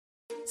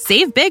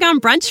Save big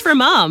on brunch for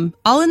mom,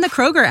 all in the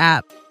Kroger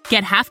app.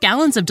 Get half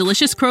gallons of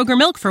delicious Kroger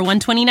milk for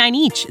 $1.29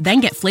 each.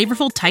 Then get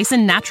flavorful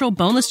Tyson natural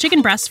boneless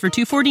chicken breasts for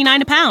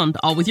 $2.49 a pound,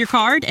 all with your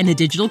card and a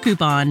digital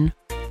coupon.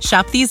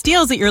 Shop these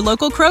deals at your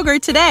local Kroger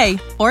today,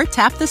 or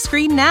tap the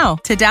screen now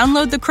to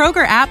download the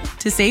Kroger app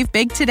to save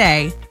big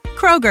today.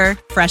 Kroger,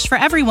 fresh for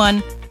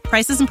everyone.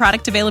 Prices and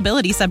product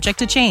availability subject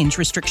to change.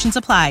 Restrictions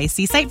apply.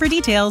 See site for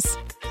details.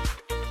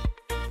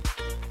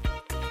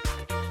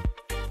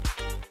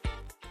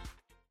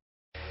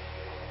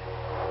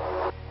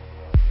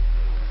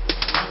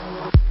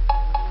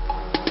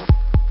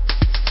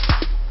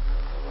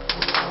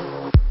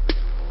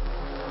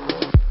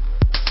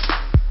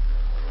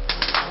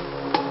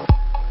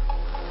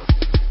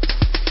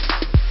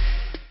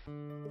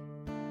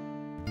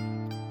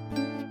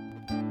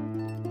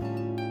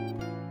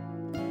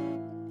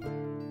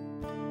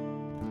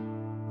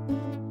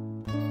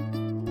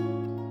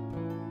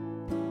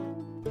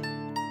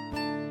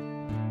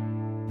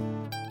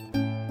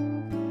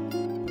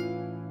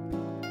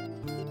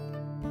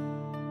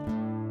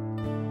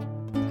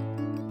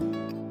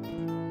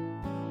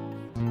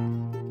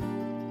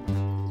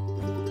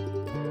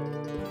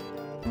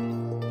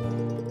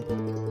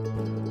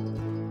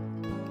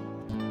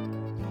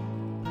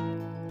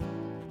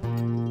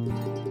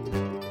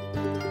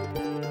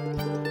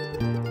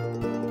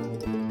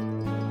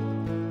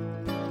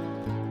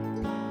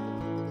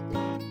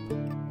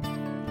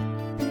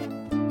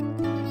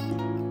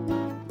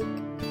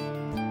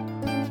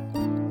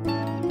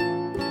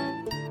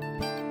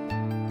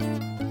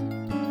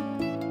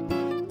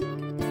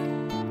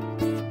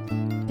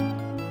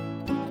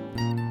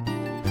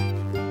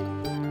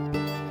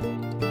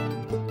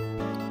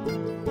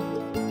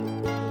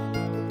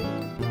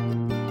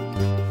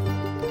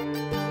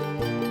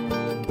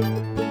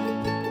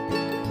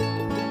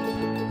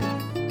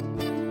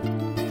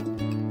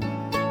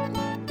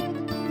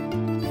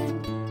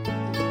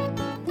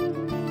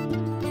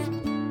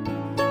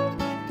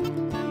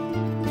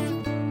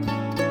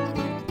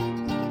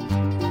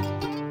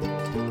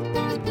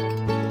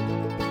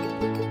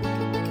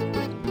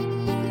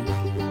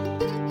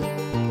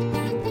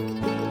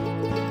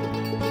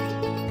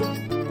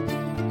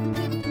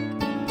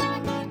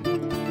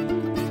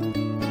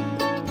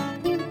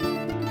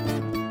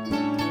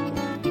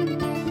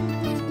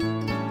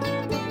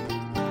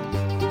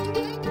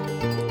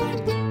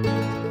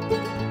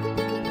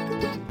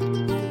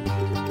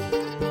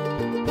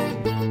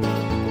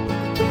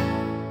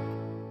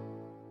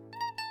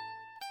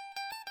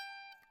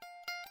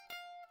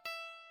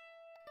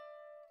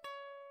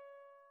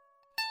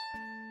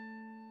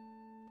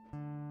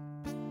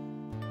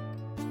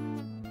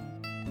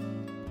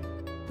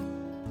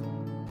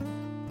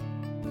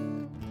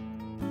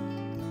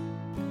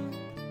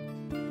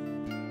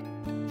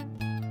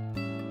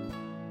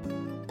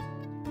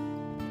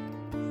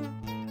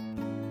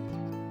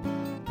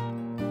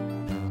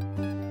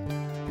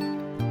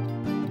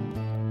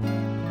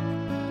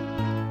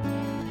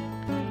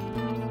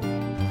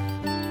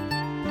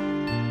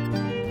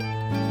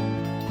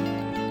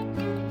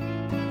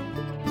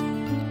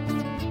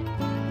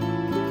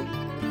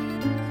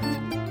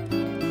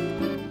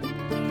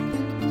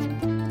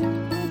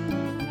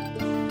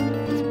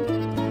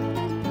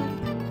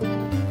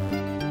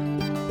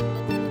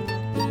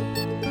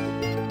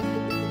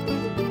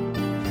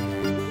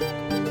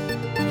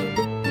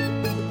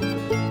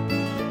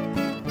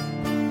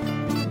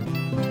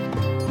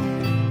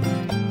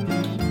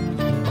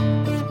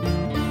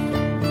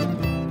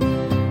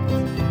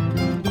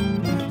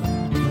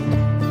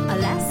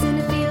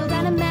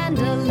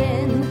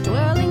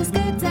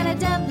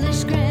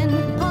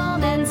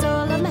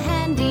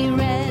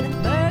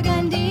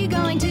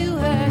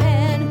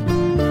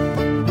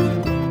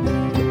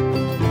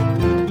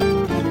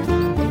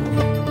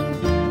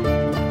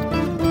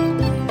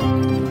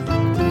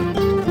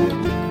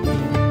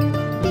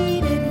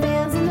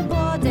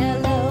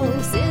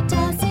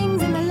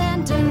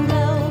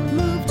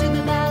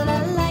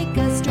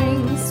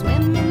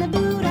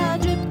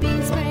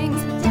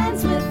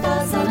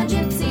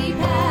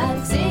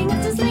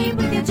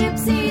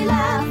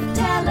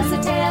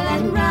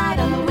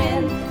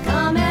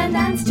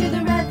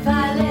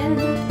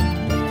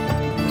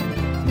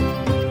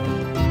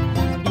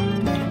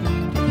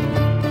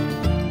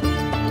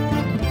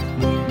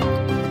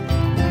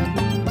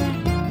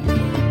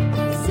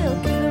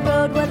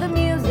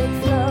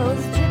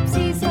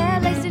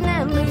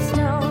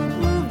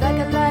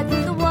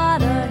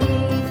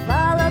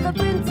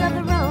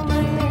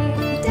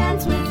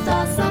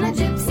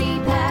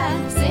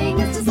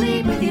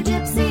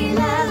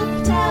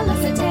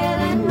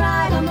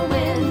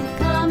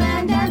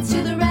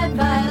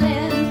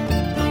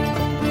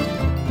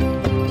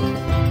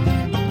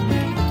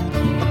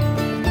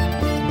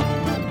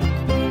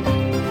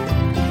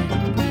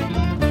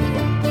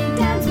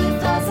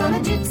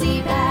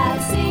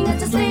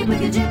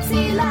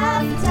 gypsy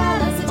laugh,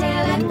 tell us a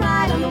tale and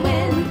ride on the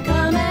wind.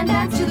 Come and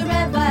dance to the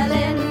red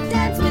violin.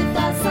 Dance with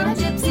us on a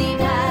gypsy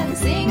path.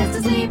 Sing us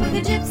to sleep with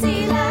a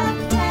gypsy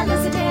laugh. Tell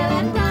us a tale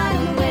and ride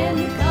on the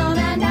wind. Come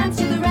and dance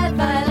to the red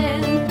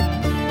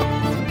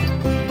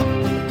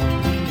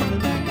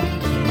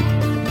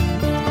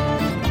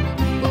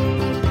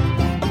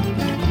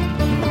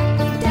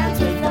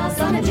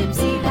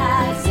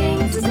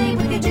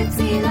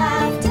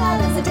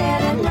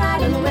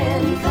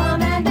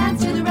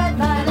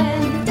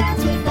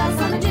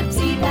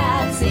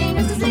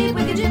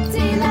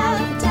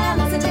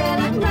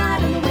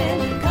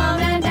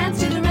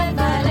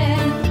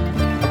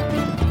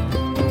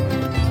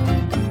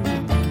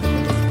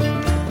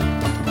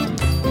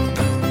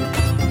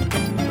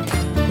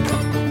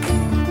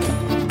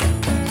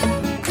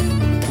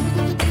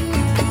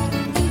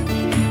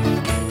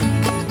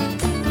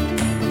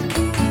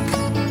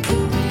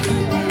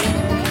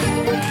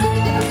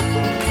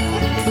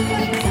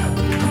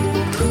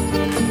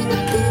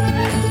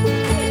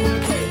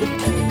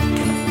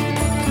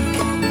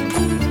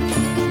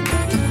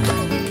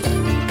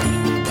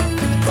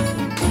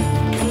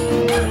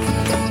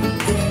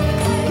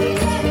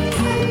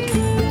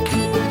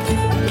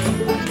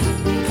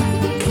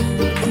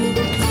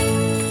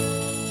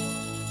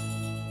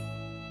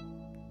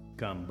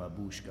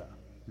babushka,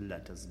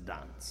 let us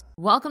dance.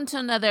 Welcome to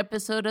another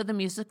episode of the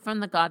Music from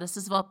the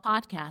Goddesses Vault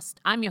podcast.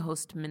 I'm your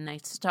host,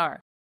 Midnight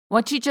Star.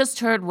 What you just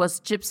heard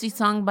was Gypsy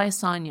song by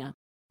Sonia.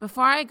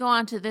 Before I go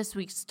on to this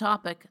week's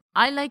topic,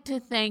 I'd like to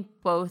thank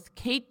both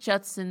Kate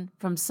Judson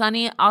from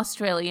sunny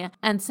Australia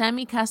and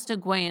Sammy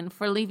Castaguayan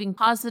for leaving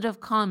positive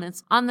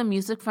comments on the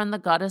Music from the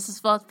Goddesses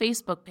Vault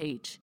Facebook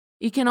page.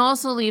 You can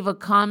also leave a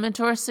comment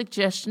or a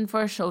suggestion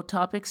for a show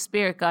topic,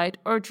 spirit guide,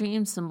 or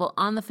dream symbol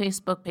on the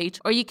Facebook page,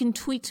 or you can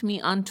tweet me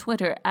on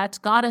Twitter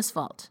at Goddess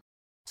Vault.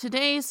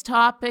 Today's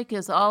topic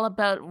is all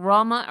about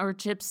Roma or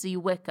Gypsy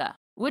Wicca,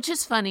 which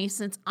is funny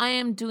since I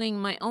am doing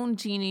my own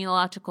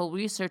genealogical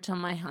research on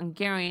my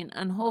Hungarian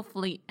and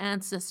hopefully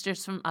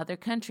ancestors from other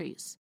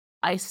countries.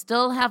 I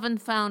still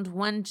haven't found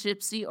one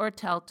Gypsy or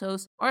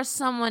Teltos or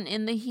someone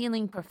in the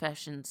healing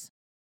professions.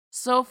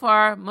 So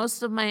far,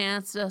 most of my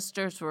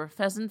ancestors were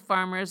pheasant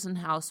farmers and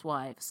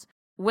housewives,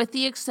 with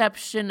the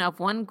exception of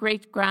one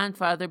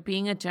great-grandfather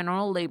being a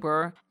general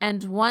laborer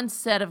and one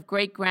set of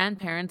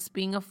great-grandparents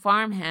being a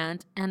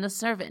farmhand and a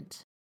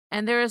servant.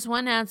 And there is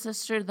one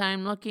ancestor that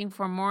I'm looking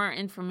for more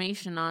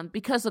information on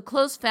because a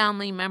close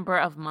family member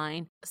of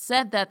mine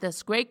said that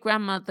this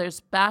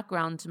great-grandmother's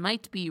background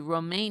might be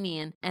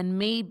Romanian and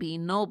maybe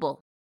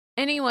noble.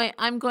 Anyway,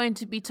 I'm going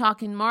to be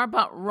talking more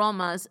about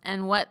Romas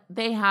and what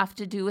they have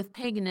to do with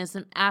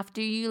paganism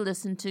after you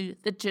listen to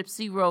The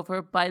Gypsy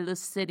Rover by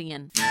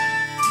Lucidian.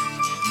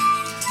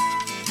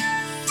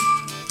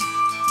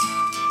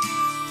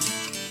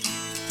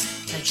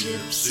 A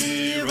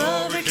gypsy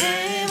rover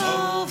came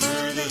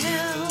over the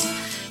hill,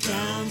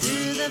 down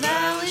through the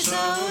valley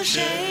so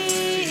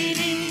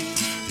shady.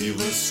 He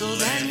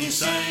whistled and he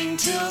sang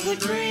till the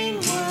green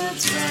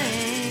woods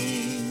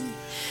rang,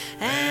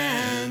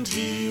 and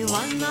he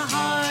won the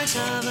heart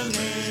of a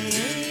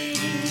lady.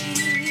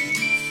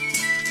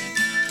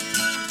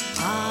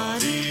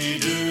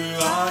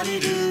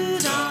 Oddie-doo,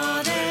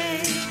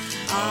 da-day,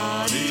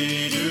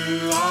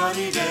 oddie-doo,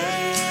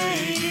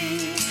 oddie-day.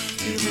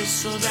 He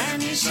whistled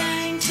and he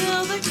sang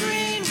till the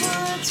green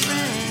woods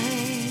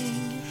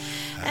rang,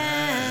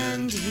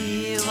 and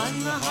he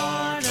won the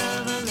heart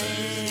of a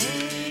lady.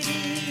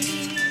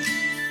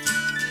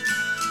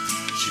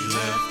 She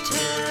left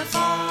her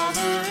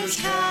father's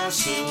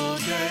castle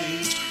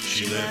gate,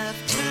 she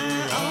left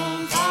her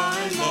own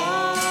fine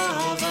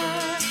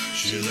lover,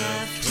 she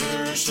left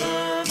her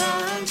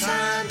servant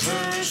and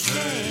her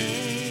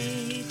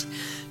state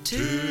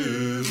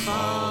to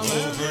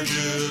follow her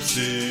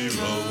gypsy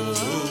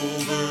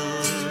rover.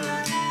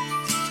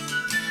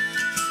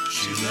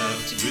 She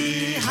left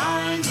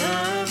behind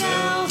her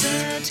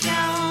velvet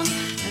gown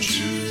and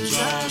shoes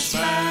of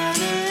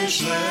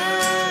Spanish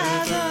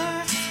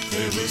leather.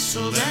 They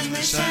whistled and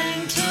they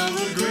sang till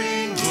the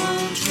green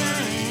woods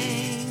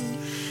rang,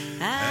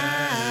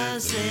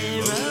 as they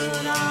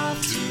rode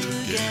off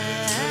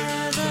together.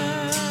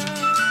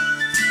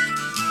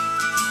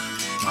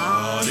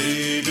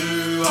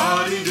 Oddie-doo,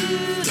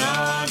 oddie-doo,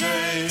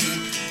 da-day,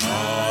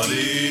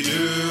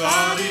 oddie-doo,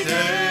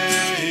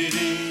 oddie-day.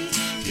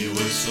 He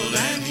whistled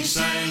and he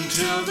sang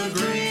till the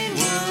green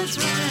woods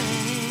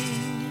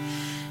rang,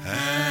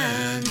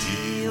 and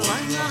he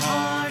won the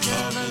heart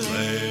of a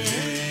lady.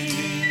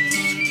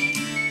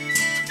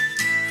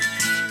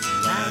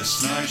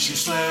 Last night she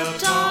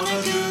slept on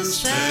a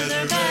goose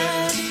feather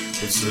bed,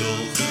 with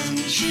silken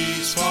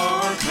sheets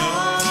for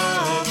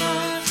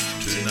cover.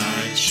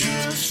 Tonight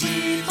she'll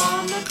sleep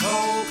on the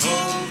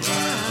cocoa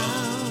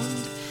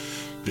ground,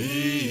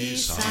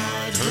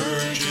 beside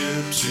her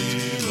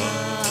gypsy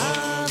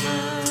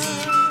lover.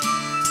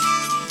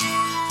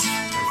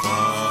 Her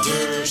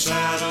father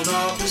saddled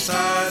up his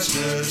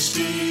fastest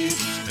steed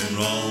and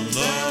roamed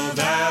the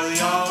valley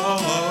all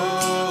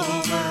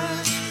over,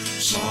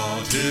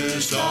 sought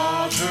his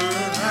daughter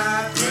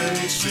at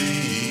great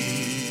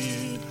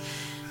speed,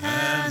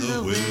 and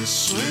the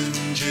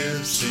whistling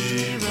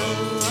gypsy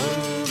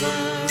rover.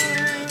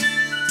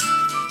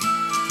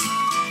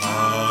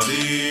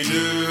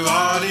 Oddie-doo,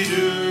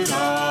 oddie-doo,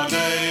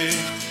 da-day,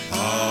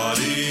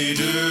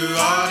 oddie-doo,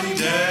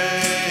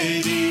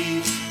 oddie-day.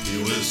 He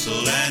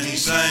whistled and he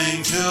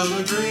sang till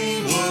the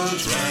green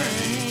woods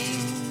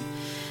rang,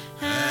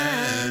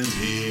 and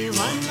he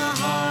won the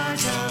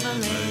heart of a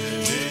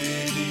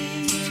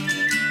lady.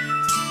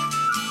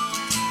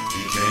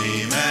 He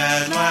came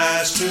at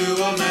last to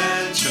a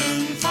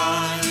mansion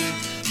fine,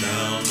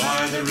 down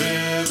by the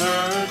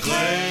river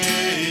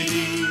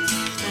Clady,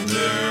 and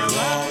there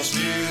was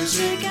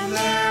music and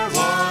there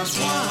was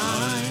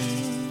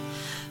wine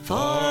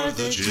for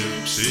the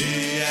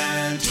gypsy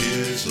and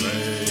his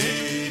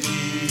lady.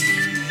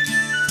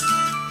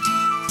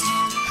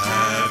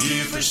 Have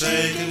you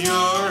forsaken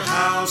your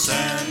house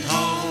and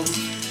home?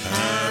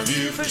 Have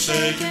you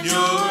forsaken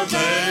your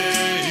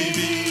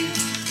baby?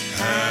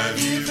 Have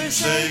you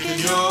forsaken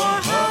your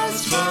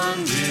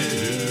husband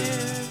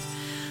dear,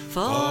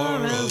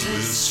 for a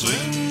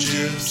whistling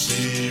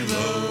gypsy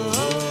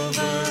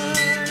rover?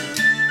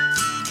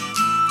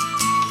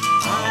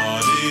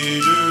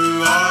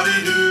 Oddie-doo,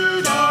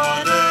 oddie-doo,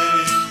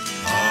 da-day,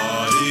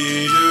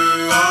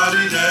 oddie-doo,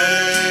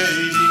 oddie-day.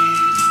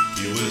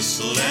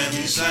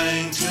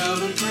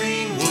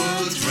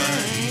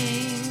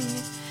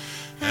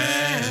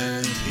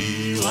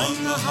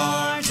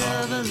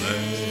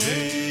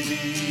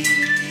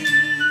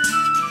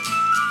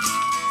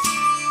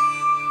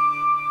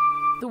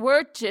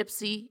 word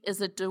gypsy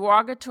is a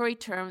derogatory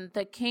term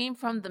that came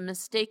from the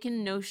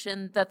mistaken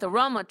notion that the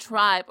Roma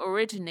tribe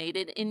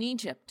originated in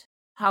Egypt.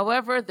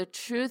 However, the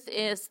truth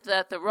is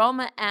that the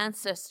Roma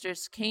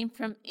ancestors came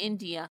from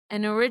India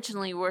and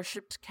originally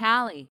worshipped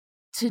Kali.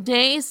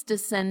 Today's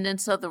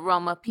descendants of the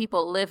Roma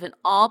people live in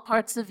all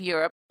parts of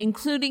Europe,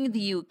 including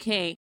the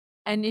UK,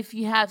 and if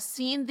you have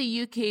seen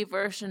the UK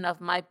version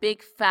of My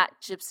Big Fat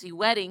Gypsy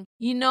Wedding,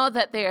 you know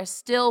that they are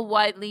still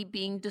widely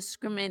being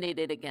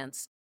discriminated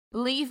against.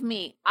 Believe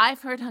me,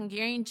 I've heard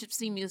Hungarian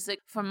gypsy music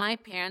from my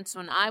parents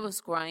when I was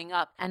growing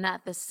up, and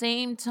at the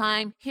same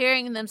time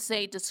hearing them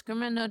say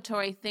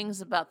discriminatory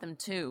things about them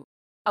too.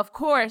 Of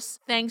course,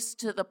 thanks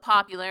to the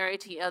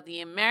popularity of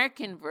the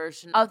American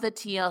version of the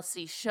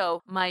TLC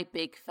show My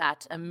Big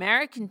Fat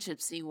American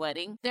Gypsy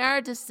Wedding, there are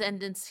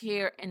descendants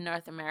here in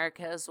North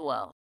America as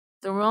well.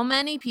 The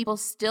Romani people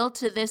still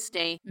to this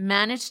day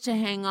manage to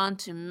hang on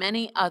to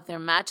many of their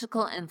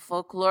magical and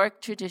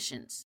folkloric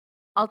traditions.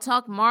 I'll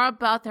talk more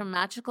about their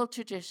magical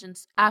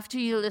traditions after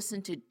you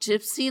listen to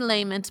Gypsy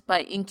Lament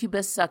by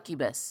Incubus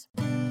Succubus.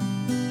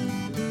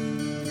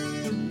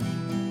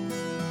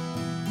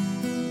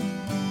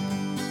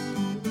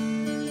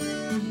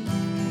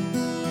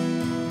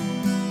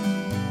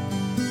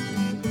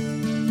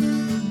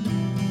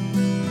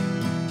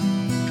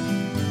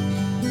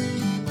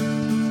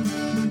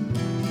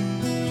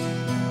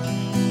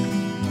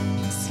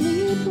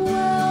 Sleep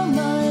well,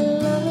 my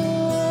love.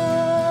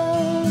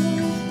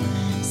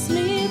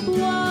 Sleep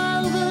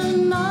while the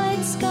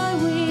night sky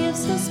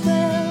weaves a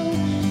spell.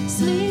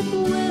 Sleep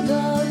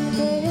without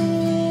pain.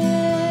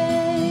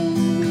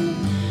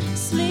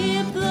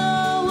 Sleep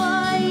though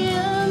I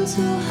yearn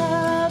to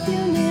have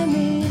you near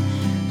me.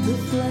 The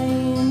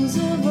flames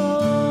of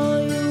all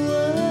you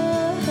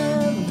were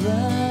have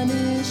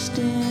vanished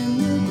in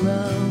the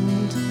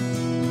ground.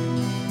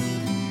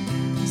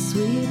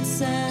 Sweet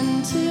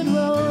scented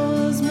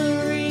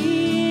rosemary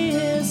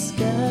is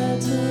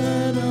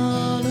scattered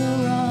all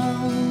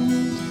around.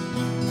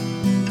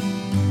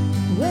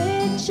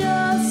 Wait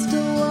just a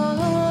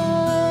while,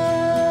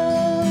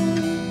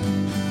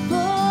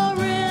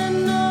 for in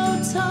no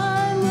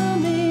time we'll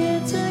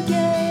meet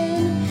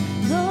again,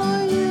 though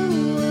you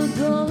were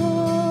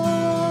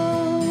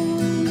gone.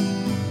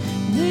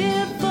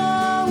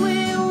 Before we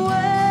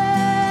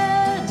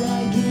wed, I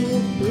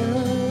give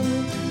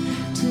blood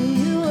to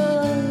you,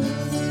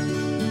 earth.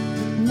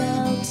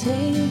 Now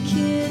take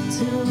it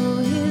to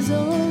his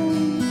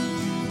own.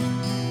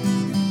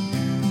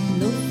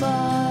 No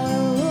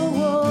fire or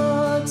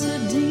water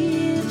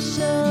deep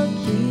shall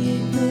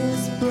keep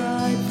this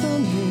bride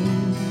from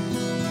him.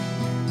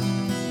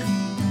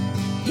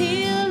 He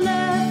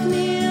left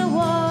me a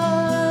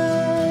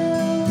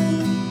while.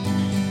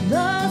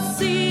 The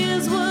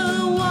seas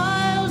were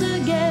wild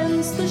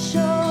against the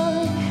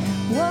shore.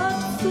 What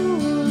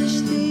foolish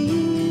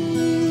thief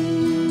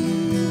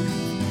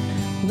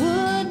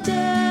would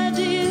dare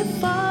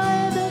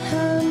defy the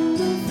hand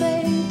of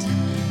fate?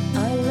 I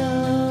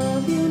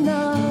love you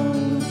now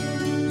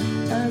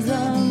as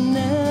I'll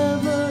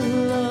never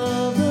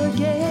love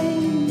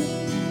again.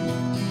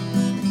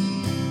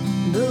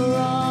 The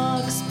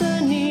rocks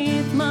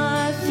beneath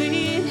my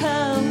feet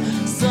have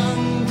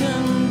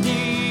sunken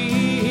deep.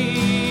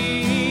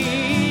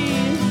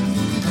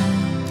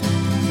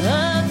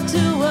 Earth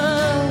to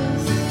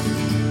earth,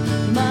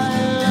 my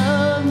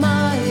love,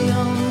 my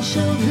own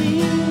shall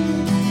be.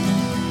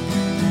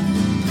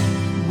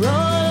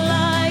 Grow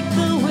like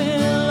the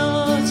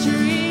willow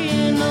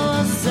tree,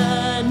 nor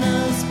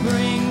sadness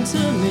bring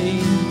to me.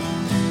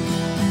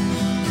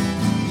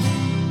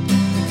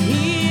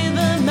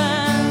 Heathen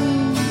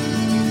man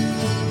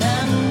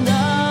and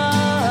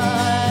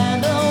I,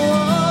 the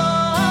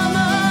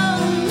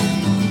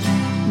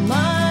woman,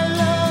 my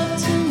love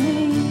to me,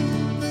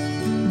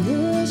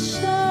 this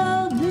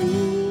shall be.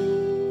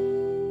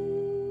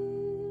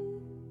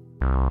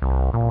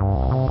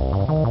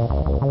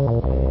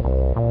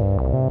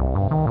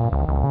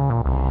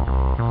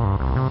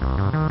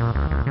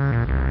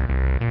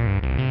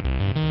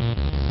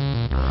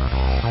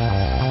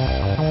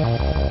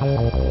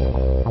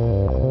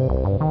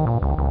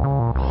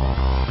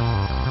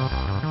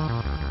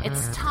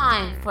 It's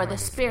time for the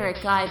Spirit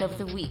Guide of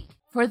the Week.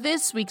 For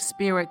this week's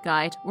Spirit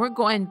Guide, we're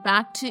going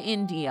back to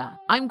India.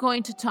 I'm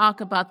going to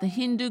talk about the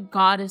Hindu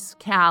goddess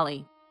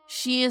Kali.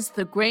 She is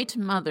the Great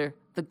Mother,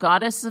 the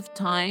goddess of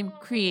time,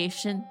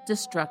 creation,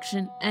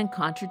 destruction, and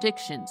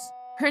contradictions.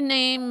 Her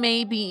name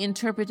may be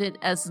interpreted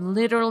as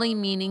literally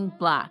meaning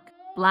black.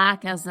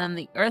 Black as in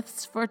the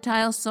earth's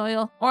fertile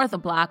soil or the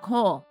black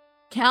hole.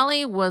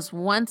 Kali was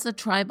once a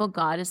tribal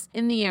goddess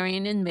in the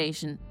Aryan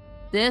invasion.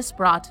 This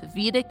brought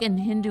Vedic and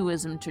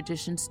Hinduism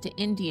traditions to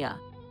India.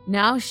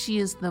 Now she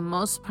is the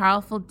most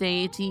powerful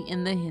deity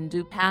in the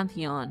Hindu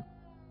pantheon.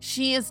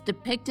 She is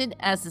depicted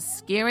as a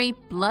scary,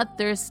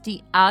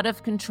 bloodthirsty,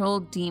 out-of-control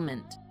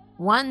demon.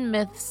 One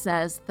myth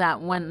says that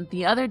when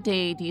the other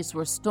deities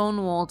were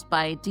stonewalled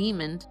by a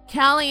demon,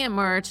 Kali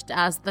emerged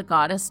as the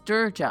goddess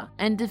Durga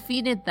and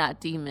defeated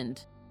that demon.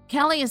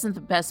 Kelly isn't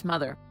the best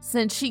mother,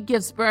 since she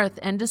gives birth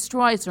and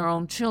destroys her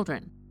own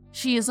children.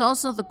 She is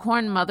also the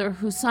corn mother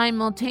who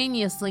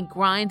simultaneously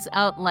grinds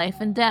out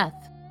life and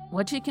death.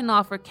 What you can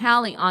offer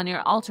Callie on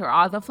your altar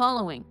are the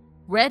following: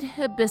 red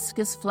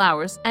hibiscus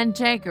flowers and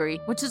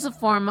jaggery, which is a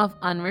form of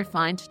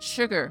unrefined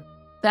sugar.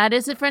 That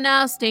is it for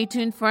now. Stay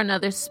tuned for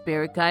another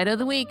Spirit Guide of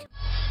the Week.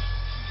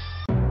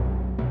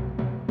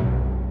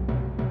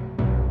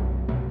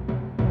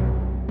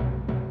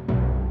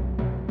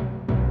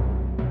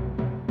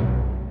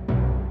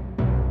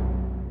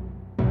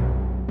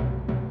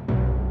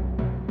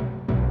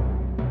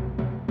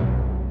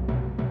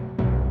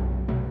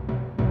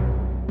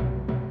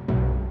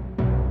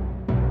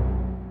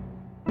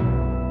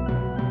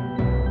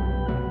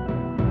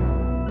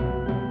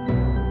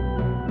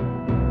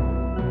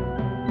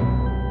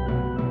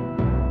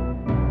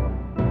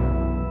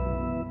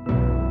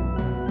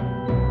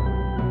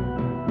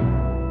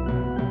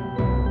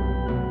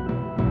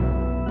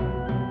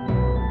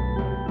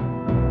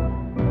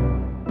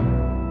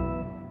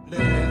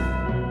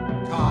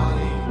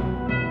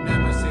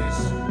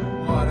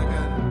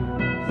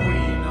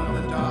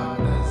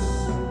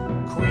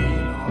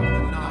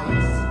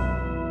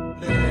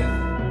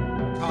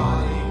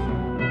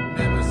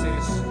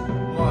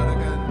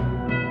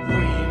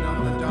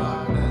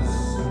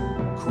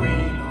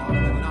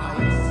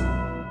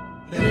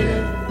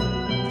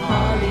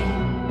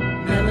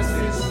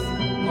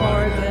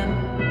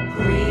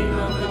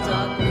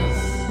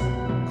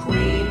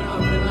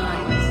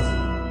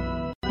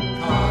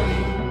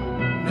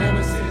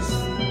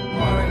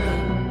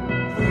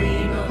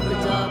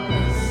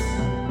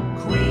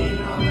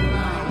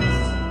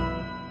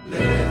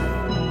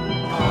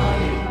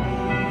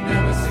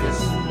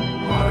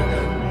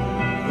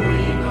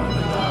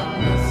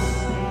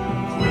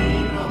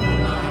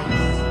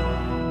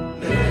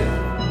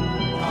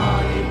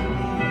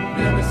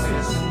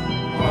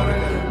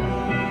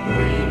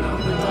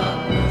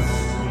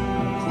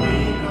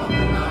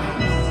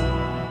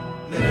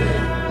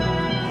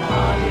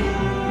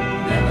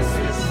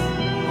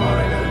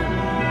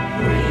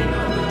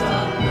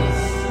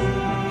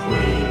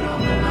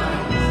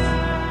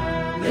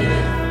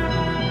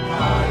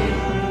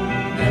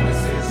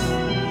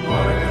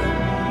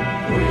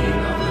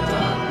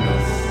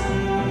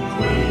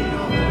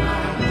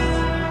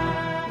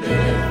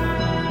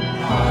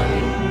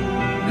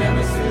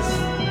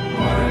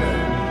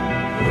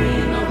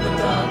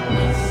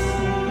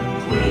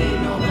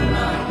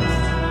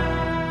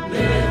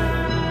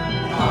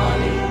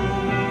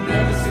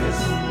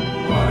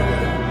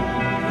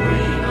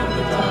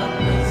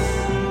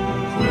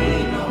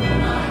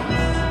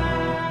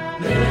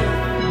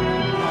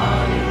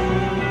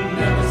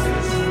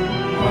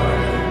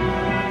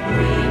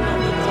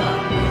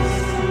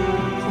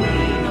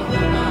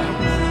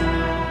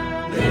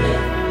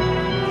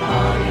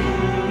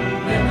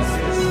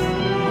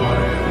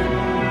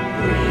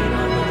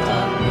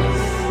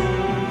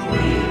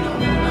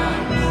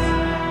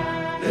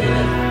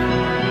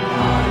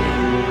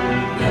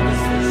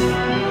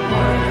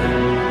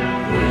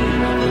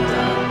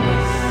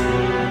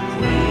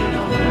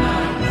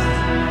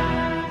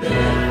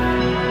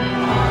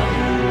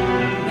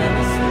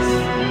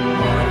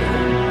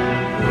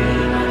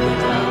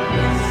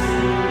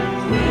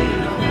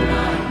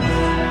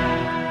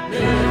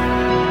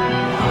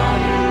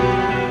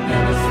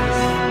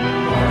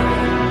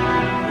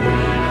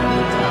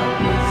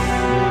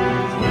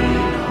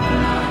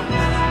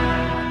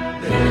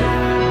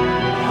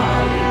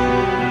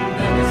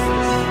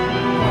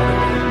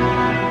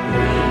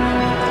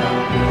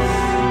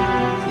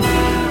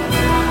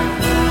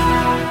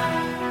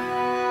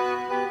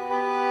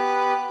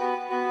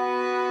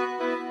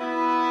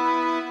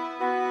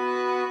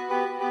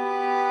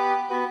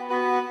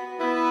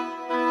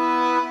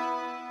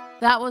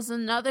 That was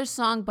another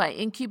song by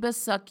Incubus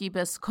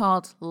Succubus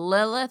called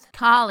Lilith,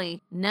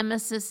 Kali,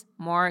 Nemesis,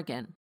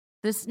 Morrigan.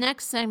 This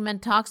next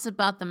segment talks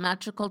about the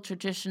magical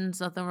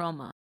traditions of the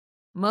Roma.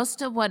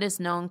 Most of what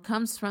is known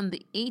comes from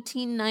the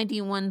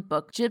 1891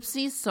 book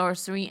Gypsy,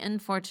 Sorcery,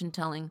 and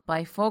Fortune-Telling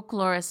by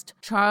folklorist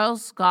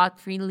Charles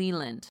Godfrey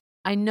Leland.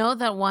 I know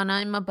that what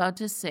I'm about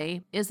to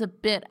say is a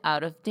bit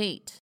out of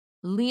date.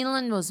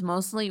 Leland was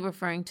mostly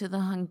referring to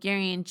the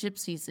Hungarian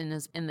gypsies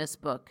in this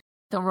book.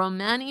 The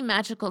Romani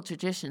magical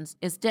traditions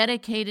is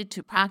dedicated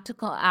to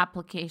practical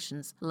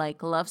applications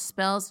like love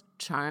spells,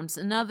 charms,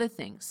 and other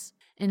things.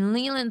 In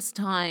Leland's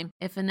time,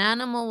 if an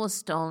animal was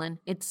stolen,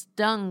 its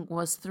dung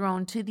was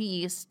thrown to the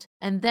east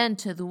and then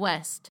to the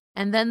west,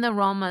 and then the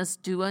Romas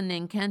do an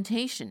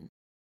incantation.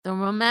 The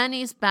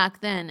Romanis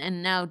back then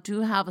and now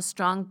do have a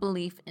strong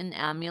belief in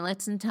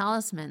amulets and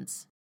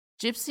talismans.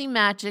 Gypsy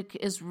magic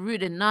is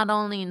rooted not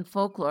only in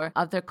folklore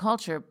of their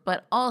culture,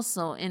 but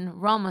also in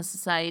Roma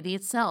society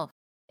itself.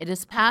 It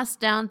is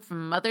passed down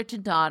from mother to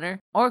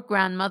daughter or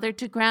grandmother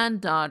to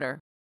granddaughter.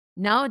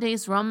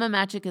 Nowadays, Roma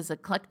magic is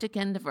eclectic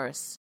and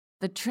diverse.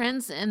 The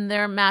trends in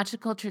their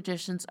magical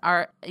traditions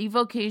are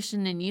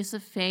evocation and use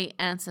of fae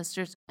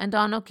ancestors and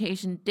on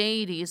occasion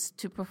deities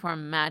to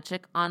perform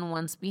magic on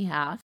one's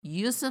behalf,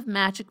 use of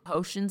magic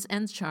potions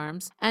and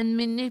charms, and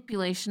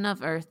manipulation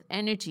of earth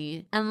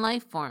energy and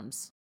life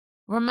forms.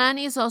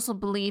 Romanis also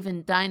believe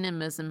in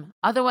dynamism,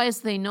 otherwise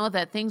they know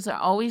that things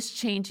are always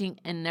changing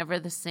and never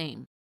the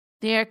same.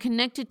 They are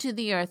connected to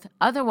the earth,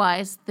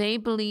 otherwise they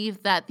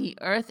believe that the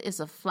earth is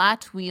a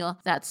flat wheel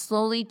that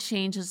slowly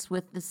changes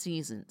with the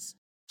seasons.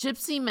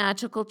 Gypsy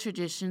magical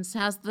traditions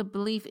has the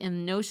belief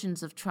in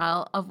notions of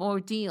trial of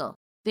ordeal.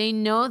 They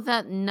know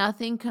that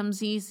nothing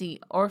comes easy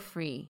or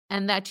free,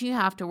 and that you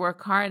have to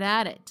work hard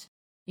at it.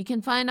 You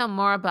can find out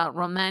more about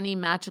Romani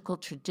magical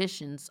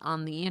traditions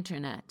on the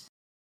internet.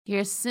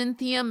 Here's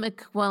Cynthia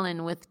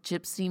McQuillan with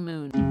Gypsy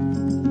Moon.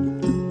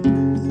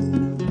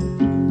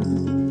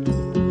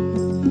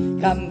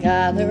 Come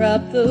gather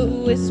up the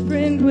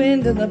whispering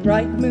wind and the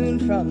bright moon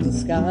from the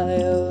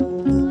sky.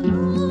 Oh,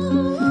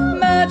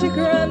 magic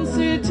runs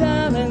through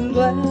town and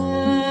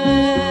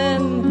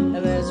glen,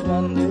 and there's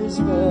wonders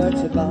for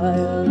to buy.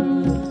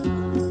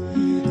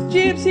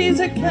 Gypsies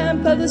are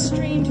camped by the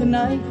stream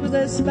tonight, with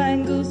their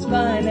spangles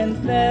fine and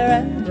fair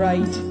and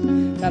bright.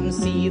 Come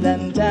see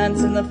them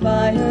dance in the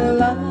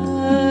firelight,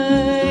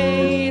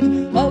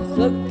 all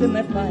cloaked in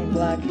their fine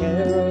black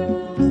hair.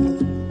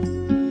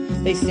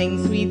 They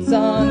sing sweet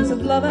songs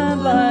of love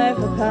and life,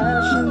 of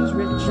passions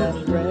rich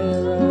and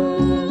rare.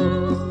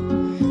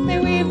 They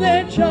weave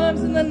their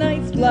charms in the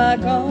night's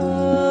black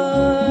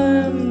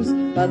arms,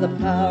 by the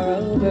power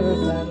of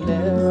earth and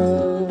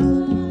air.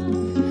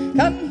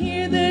 Come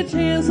hear their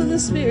tales of the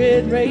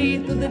spirit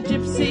wraith of the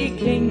gypsy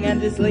king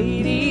and his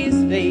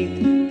lady's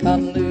faith.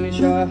 Come lose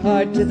your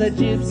heart to the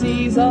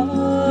gypsy's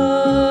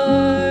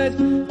art,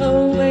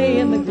 away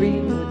in the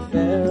greenwood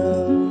fair.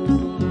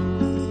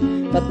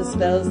 But the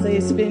spells they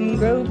spin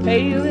grow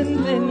pale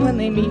and thin when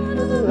they meet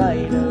with the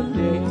light of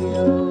day.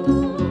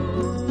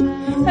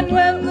 And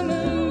when the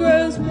moon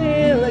grows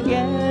pale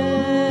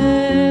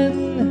again,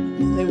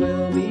 they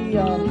will be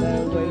on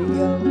their way.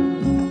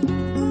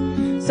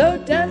 So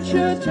dance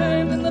your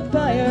turn in the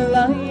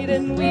firelight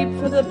and weep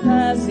for the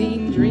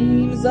passing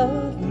dreams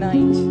of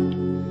night.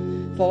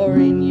 For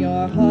in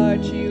your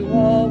heart you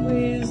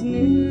always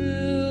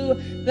knew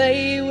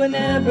they were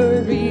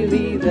never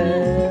really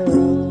there.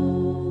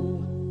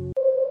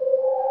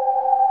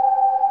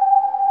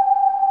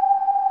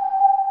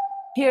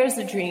 Here's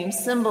a dream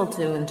symbol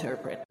to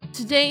interpret.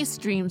 Today's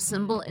dream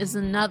symbol is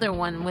another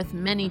one with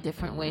many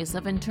different ways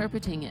of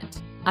interpreting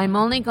it. I'm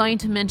only going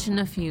to mention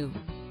a few.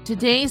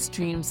 Today's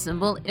dream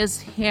symbol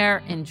is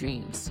hair in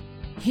dreams.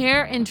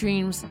 Hair in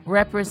dreams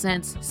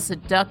represents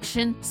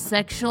seduction,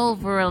 sexual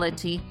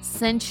virility,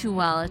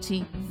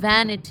 sensuality,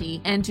 vanity,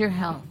 and your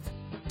health.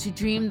 To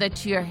dream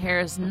that your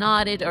hair is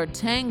knotted or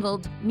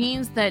tangled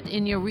means that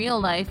in your real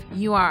life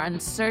you are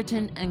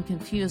uncertain and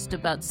confused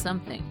about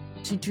something.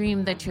 To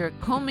dream that you're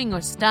combing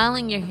or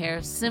styling your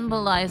hair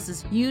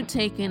symbolizes you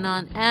taking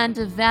on and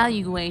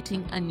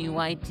evaluating a new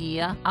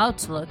idea,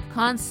 outlook,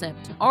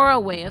 concept, or a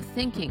way of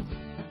thinking.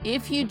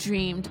 If you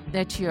dreamed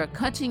that you're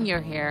cutting your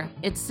hair,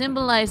 it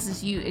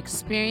symbolizes you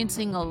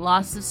experiencing a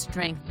loss of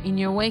strength in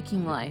your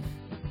waking life.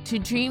 To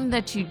dream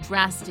that you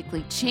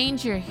drastically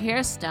change your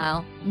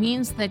hairstyle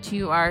means that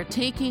you are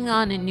taking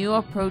on a new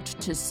approach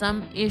to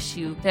some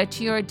issue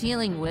that you are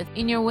dealing with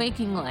in your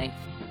waking life.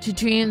 To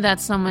dream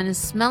that someone is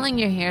smelling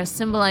your hair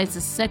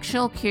symbolizes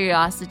sexual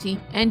curiosity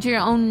and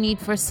your own need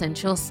for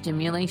sensual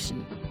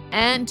stimulation.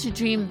 And to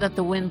dream that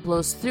the wind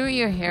blows through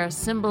your hair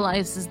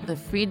symbolizes the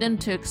freedom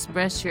to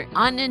express your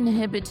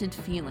uninhibited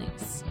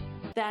feelings.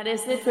 That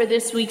is it for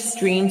this week's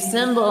dream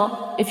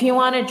symbol. If you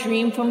want a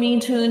dream for me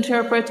to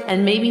interpret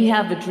and maybe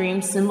have a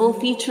dream symbol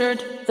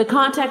featured, the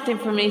contact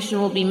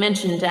information will be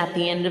mentioned at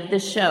the end of the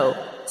show.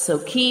 So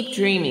keep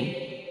dreaming.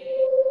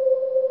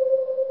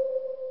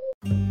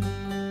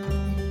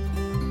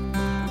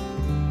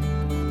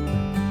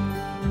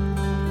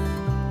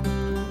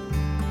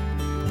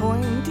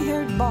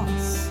 Pointy-haired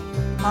boss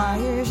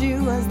hires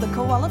you as the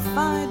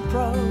qualified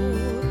pro,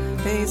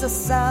 pays a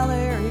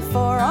salary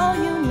for all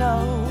you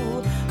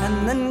know,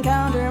 and then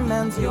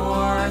countermands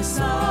your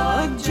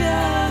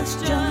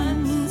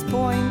suggestions.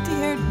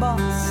 Pointy-haired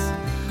boss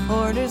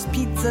orders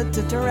pizza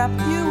to trap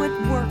you at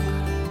work,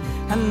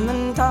 and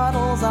then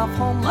toddles off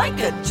home like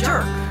a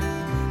jerk,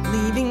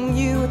 leaving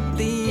you at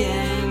the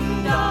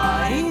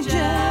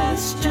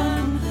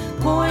indigestion.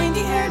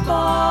 Pointy-haired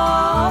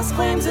boss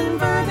claims in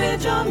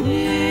verbiage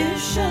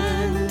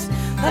omniscient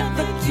that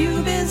the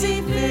cube is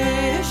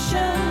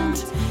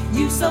efficient,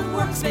 use of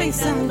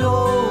workspace and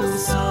oh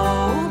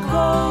so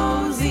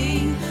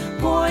cozy.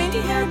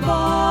 Pointy-haired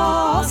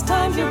boss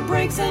times your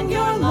breaks and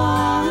your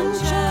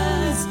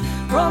lunches,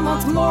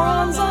 promotes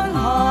morons on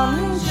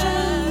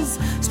hunches,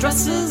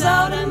 stresses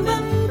out and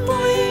then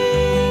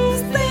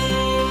flings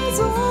things.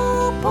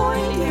 Oh,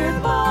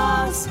 pointy-haired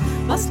boss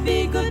must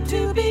be good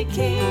to be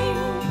king.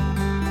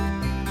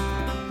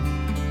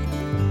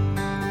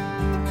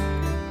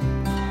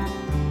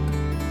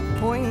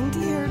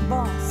 Pointy-haired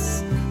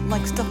boss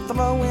likes to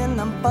throw in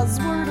a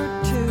buzzword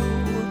or two.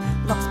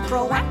 Loves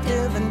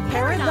proactive and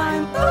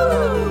paradigm,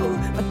 ooh,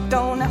 but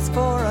don't ask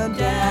for a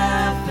definition.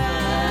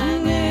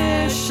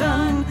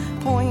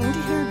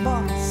 Pointy-haired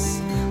boss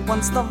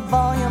wants the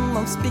volume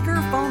of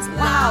speakerphones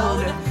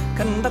loud,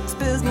 conducts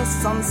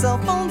business on cell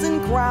phones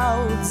in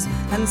crowds,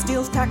 and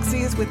steals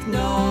taxis with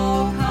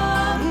no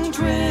contrition.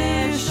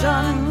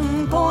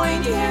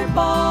 Pointy-haired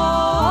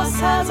boss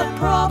has a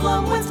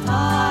problem with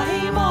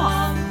time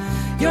off.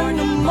 Your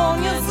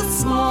pneumonia's a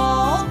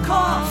small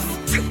cough.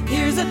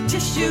 Here's a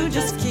tissue,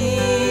 just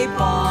keep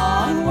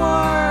on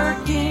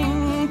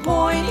working.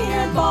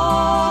 Pointy-haired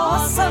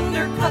boss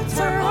undercuts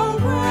her own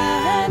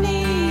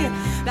granny,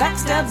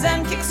 backstabs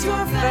and kicks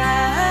your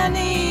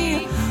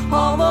fanny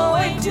all the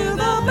way to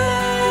the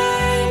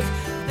bank.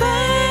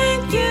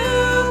 Thank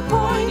you,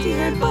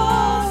 pointy-haired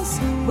boss.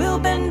 We'll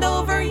bend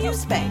over, you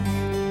spank.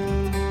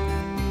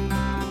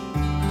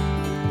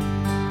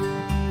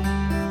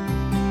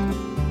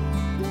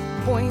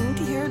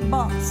 Pointy-haired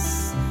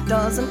boss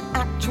doesn't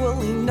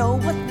actually know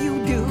what you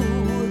do,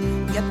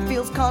 yet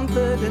feels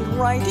confident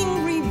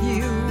writing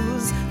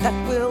reviews that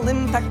will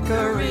impact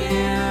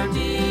career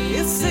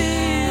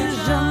decisions.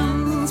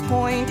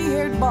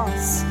 Pointy-haired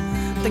boss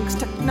thinks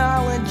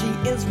technology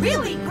is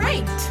really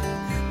great.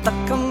 The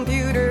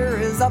computer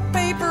is a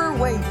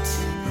paperweight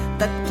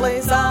that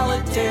plays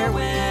solitaire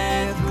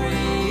with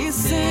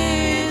precision.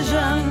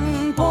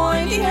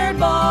 Pointy-haired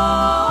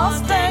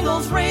boss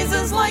dangles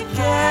raises like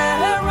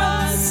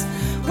carrots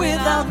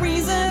without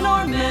reason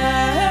or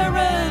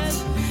merit,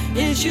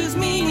 issues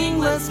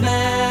meaningless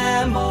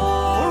memoranda.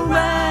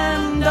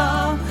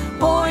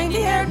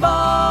 Pointy-haired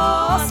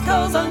boss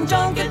goes on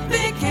junket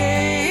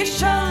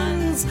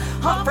vacations,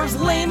 offers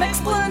lame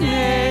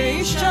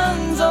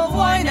explanations of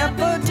why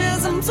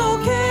nepotism's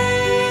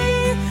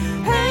okay.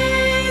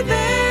 Hey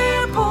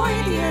there,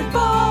 pointy-haired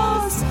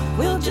boss,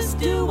 we'll just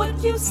do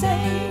what you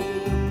say.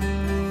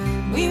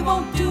 We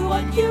won't do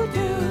what you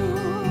do.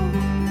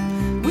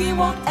 We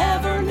won't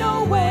ever,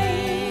 no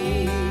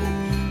way,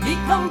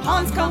 become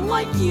pawn scum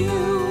like you.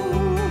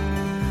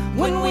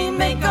 When we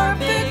make our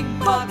big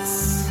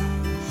bucks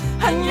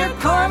and your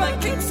karma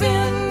kicks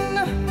in,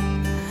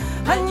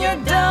 and you're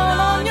down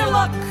on your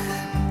luck,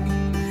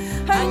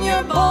 and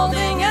you're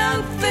balding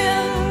and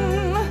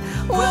thin,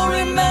 we'll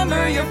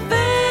remember your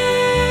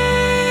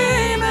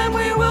fame, and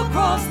we will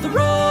cross the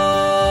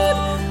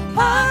road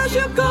as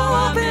you go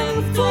up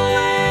in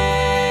flames.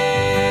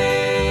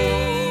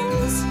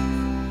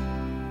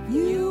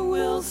 You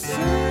will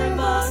serve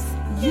us,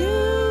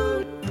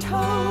 you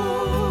toad.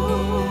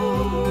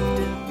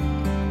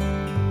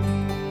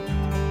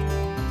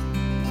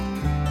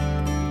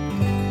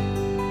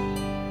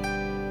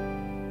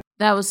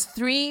 That was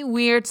Three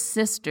Weird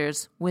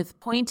Sisters with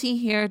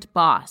Pointy-Haired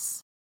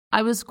Boss.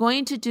 I was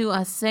going to do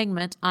a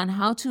segment on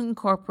how to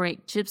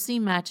incorporate gypsy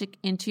magic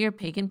into your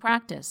pagan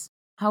practice.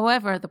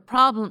 However, the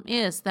problem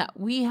is that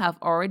we have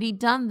already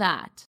done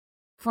that.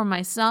 For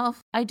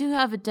myself, I do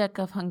have a deck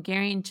of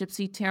Hungarian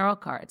gypsy tarot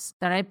cards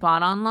that I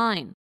bought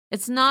online.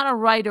 It's not a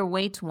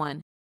Rider-Waite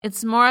one.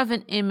 It's more of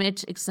an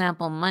image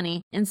example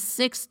money in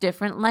 6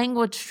 different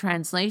language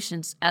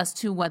translations as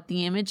to what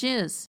the image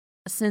is.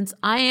 Since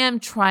I am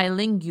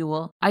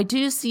trilingual, I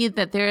do see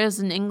that there is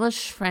an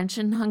English, French,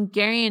 and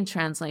Hungarian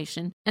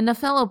translation, and a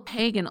fellow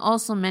pagan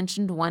also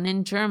mentioned one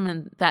in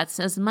German that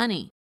says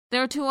money.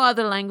 There are 2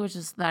 other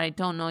languages that I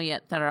don't know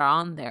yet that are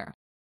on there.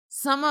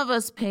 Some of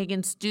us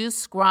pagans do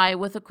scry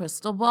with a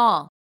crystal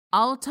ball.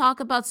 I'll talk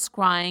about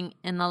scrying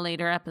in a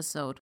later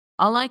episode.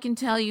 All I can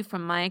tell you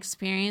from my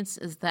experience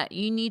is that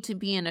you need to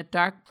be in a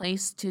dark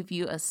place to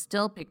view a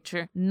still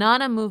picture,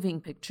 not a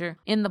moving picture,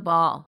 in the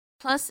ball.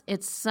 Plus,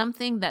 it's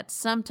something that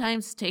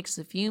sometimes takes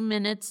a few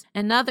minutes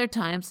and other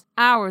times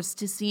hours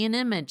to see an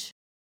image.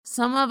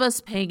 Some of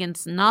us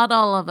pagans, not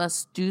all of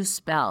us, do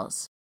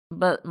spells,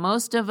 but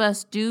most of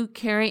us do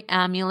carry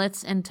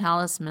amulets and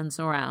talismans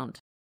around.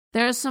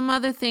 There are some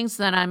other things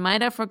that I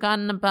might have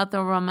forgotten about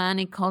the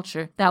Romani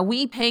culture that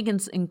we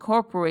pagans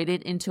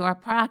incorporated into our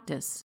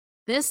practice.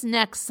 This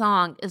next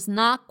song is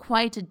not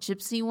quite a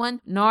gypsy one,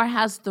 nor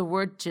has the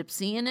word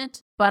gypsy in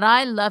it, but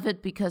I love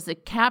it because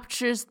it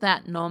captures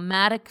that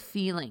nomadic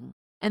feeling.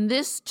 And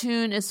this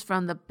tune is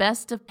from the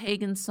Best of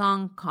Pagan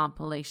Song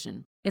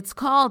compilation. It's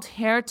called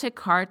Heretic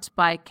Heart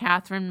by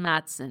Catherine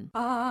Matson.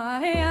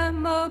 I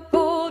am a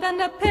bold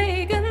and a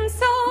pagan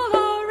soul,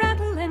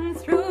 a-rattling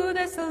through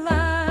this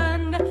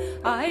land.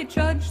 I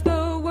judge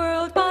the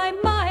world by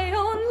my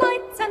own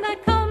lights, and I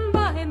come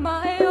by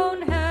my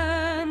own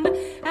hand.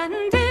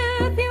 And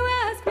if you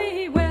ask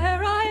me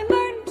where I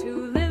learned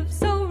to live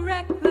so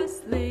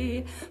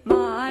recklessly,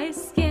 my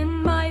skin,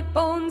 my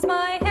bones,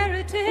 my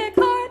heretic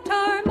heart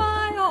are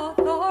my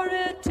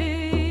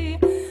authority.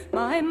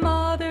 My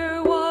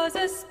mother was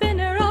a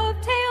spinner of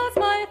tales,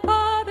 my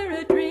father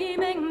a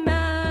dreaming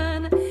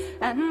man,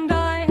 and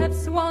I have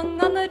swung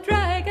on the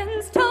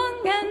dragon's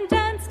tongue and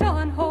danced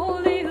on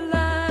holy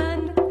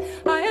land.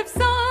 I have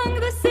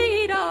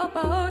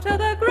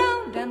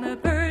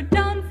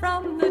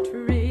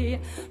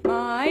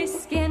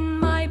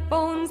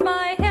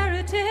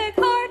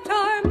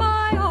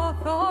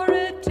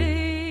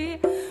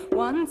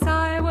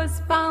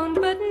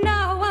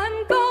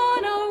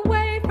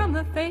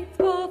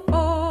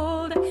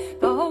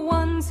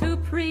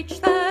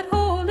preach that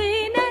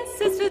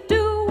holiness is to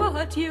do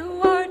what you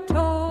are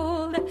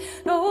told.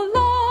 No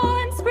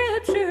law and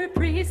scripture,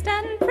 priest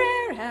and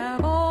prayer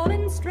have all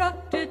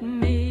instructed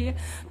me.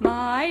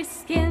 My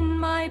skin,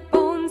 my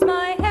bones,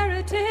 my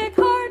heretic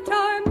heart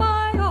are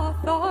my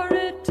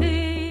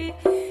authority.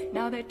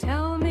 Now they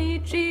tell me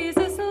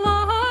Jesus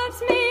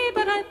loves me,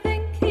 but I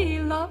think he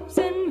loves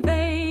in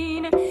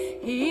vain.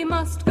 He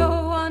must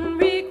go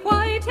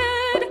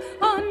unrequited,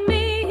 on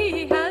me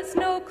he has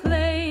no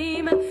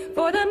claim.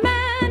 For the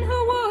man who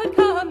would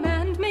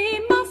command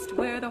me must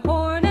wear the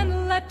horn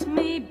and let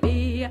me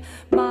be.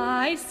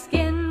 My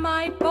skin,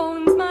 my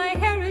bones, my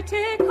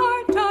heretic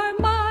heart are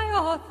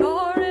my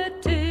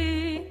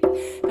authority.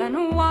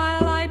 Then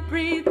while I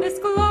breathe this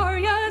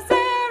glorious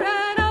air,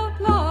 an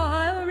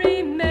outlaw I'll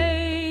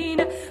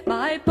remain.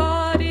 My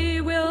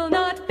body will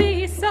not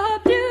be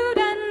subdued,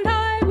 and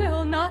I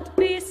will not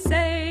be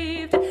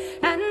saved.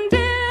 And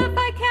if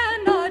I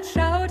cannot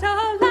shout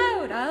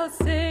aloud, I'll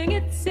sing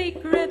it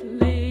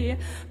secretly.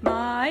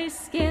 My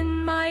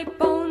skin, my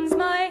bones,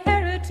 my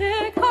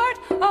heretic heart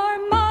are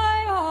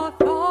my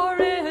authority.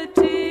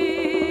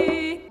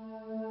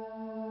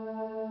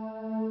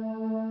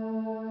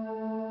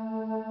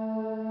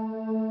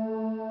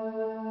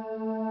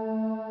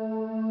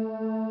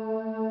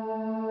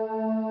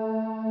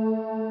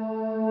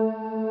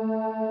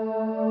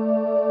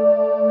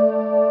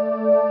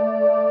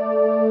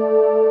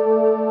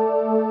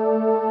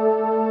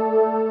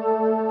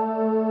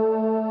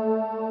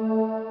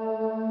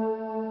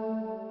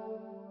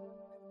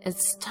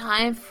 It's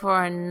time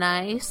for a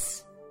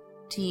nice,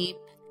 deep,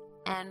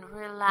 and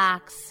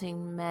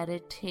relaxing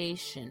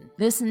meditation.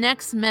 This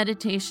next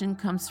meditation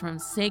comes from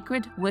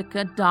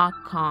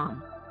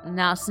sacredwicca.com.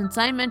 Now, since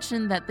I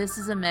mentioned that this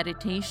is a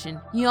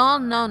meditation, you all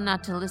know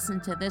not to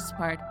listen to this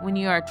part when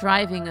you are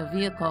driving a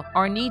vehicle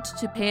or need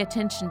to pay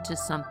attention to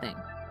something.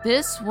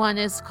 This one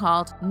is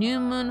called New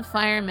Moon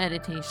Fire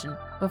Meditation.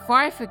 Before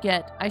I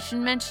forget, I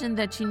should mention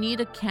that you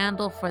need a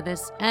candle for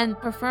this, and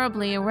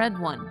preferably a red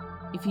one.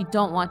 If you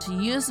don't want to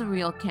use a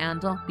real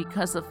candle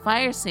because of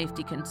fire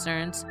safety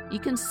concerns, you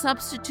can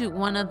substitute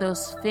one of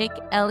those fake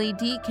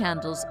LED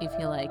candles if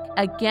you like.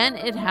 Again,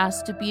 it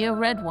has to be a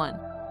red one.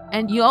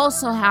 And you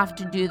also have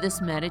to do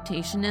this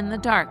meditation in the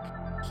dark.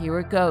 Here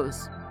it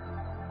goes.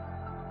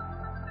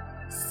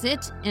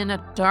 Sit in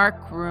a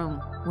dark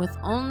room with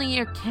only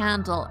your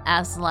candle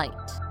as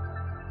light.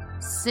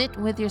 Sit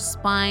with your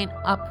spine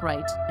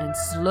upright and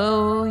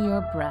slow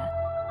your breath.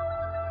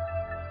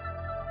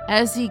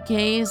 As you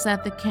gaze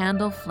at the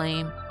candle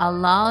flame,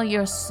 allow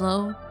your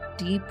slow,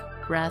 deep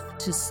breath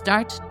to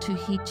start to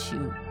heat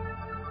you,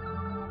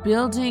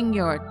 building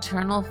your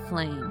eternal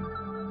flame.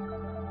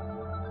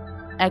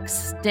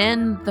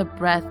 Extend the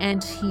breath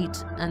and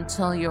heat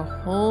until your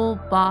whole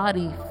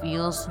body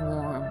feels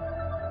warm.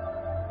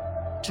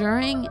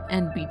 During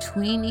and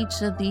between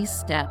each of these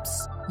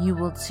steps, you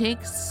will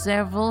take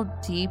several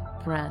deep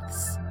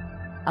breaths,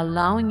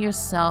 allowing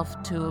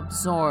yourself to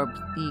absorb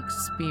the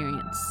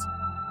experience.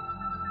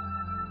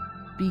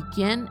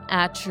 Begin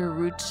at your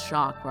root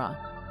chakra,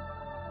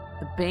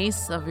 the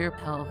base of your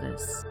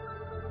pelvis.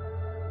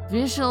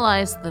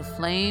 Visualize the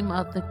flame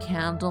of the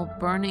candle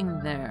burning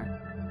there.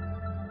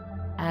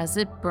 As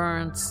it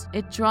burns,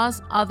 it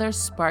draws other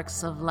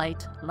sparks of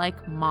light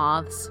like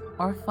moths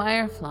or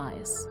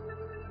fireflies,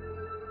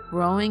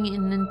 growing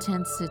in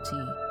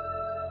intensity.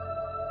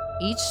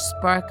 Each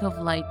spark of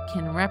light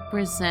can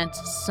represent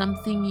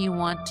something you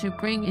want to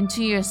bring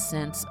into your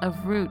sense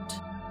of root.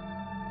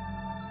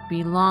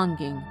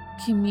 Belonging,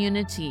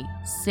 community,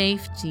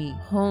 safety,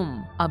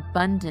 home,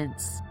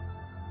 abundance.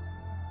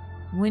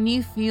 When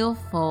you feel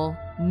full,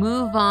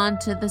 move on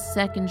to the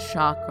second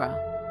chakra.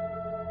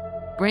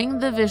 Bring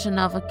the vision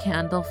of a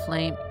candle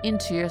flame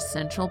into your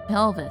central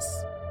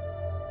pelvis.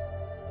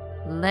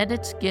 Let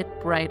it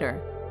get brighter,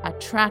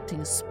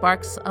 attracting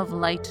sparks of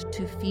light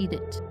to feed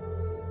it.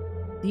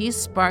 These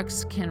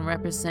sparks can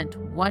represent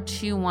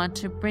what you want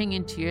to bring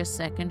into your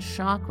second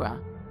chakra.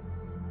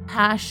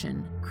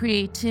 Passion,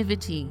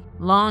 creativity,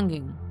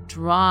 longing,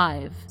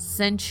 drive,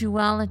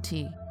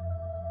 sensuality.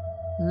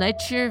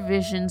 Let your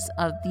visions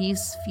of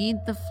these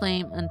feed the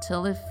flame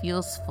until it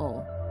feels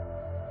full.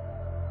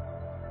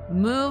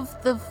 Move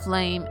the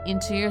flame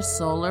into your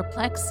solar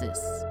plexus.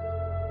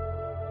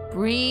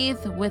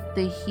 Breathe with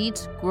the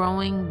heat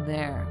growing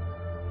there,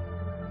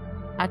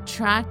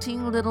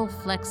 attracting little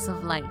flecks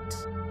of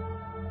light.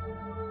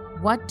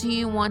 What do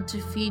you want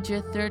to feed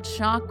your third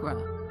chakra?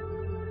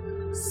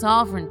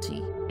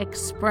 Sovereignty,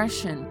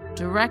 expression,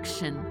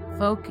 direction,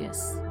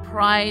 focus,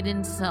 pride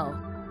in self.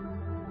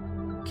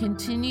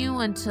 Continue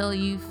until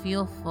you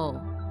feel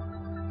full.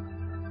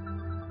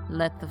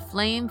 Let the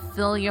flame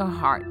fill your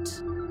heart.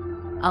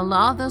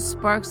 Allow the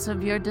sparks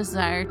of your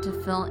desire to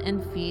fill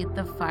and feed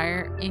the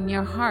fire in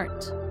your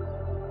heart.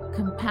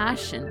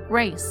 Compassion,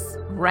 grace,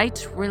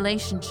 right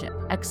relationship,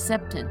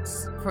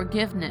 acceptance,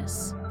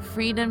 forgiveness,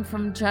 freedom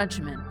from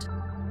judgment.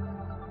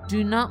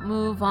 Do not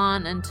move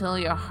on until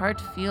your heart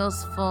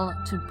feels full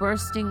to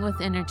bursting with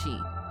energy.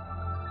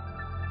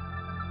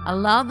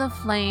 Allow the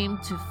flame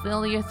to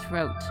fill your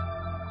throat.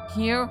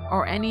 Here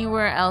or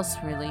anywhere else,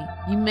 really.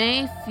 You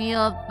may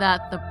feel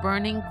that the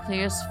burning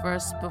clears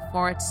first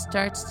before it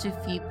starts to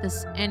feed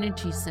this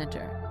energy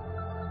center.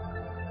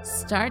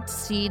 Start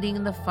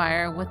seeding the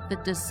fire with the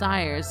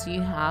desires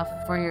you have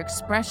for your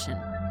expression.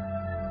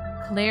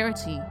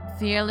 Clarity,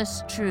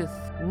 fearless truth,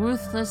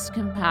 ruthless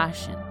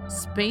compassion,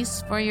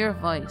 space for your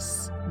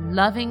voice,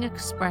 loving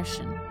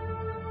expression.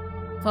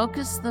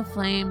 Focus the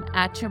flame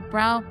at your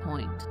brow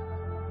point.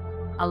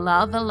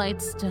 Allow the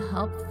lights to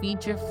help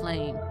feed your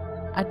flame,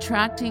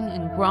 attracting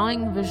and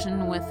growing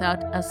vision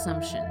without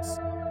assumptions,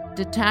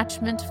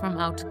 detachment from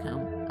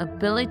outcome,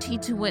 ability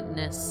to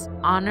witness,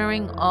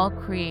 honoring all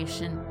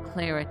creation,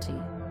 clarity.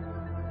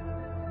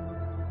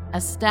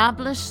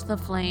 Establish the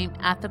flame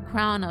at the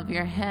crown of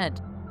your head.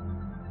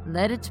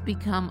 Let it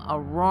become a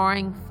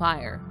roaring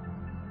fire,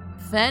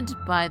 fed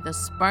by the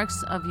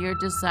sparks of your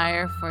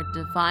desire for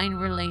divine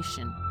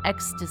relation,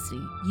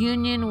 ecstasy,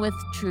 union with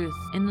truth,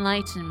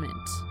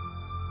 enlightenment.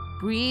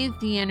 Breathe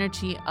the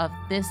energy of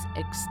this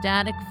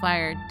ecstatic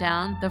fire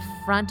down the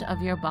front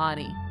of your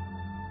body,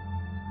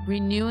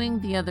 renewing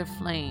the other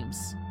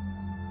flames.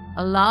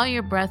 Allow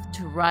your breath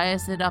to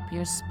rise it up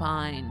your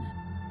spine,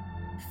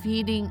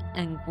 feeding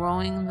and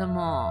growing them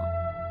all.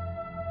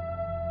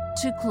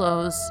 To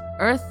close,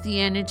 earth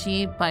the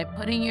energy by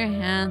putting your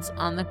hands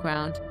on the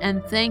ground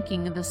and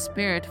thanking the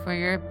spirit for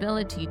your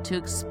ability to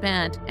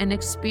expand and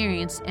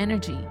experience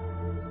energy.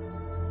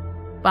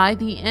 By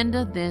the end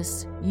of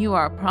this, you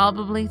are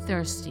probably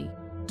thirsty.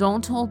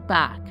 Don't hold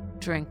back.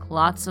 Drink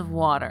lots of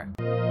water.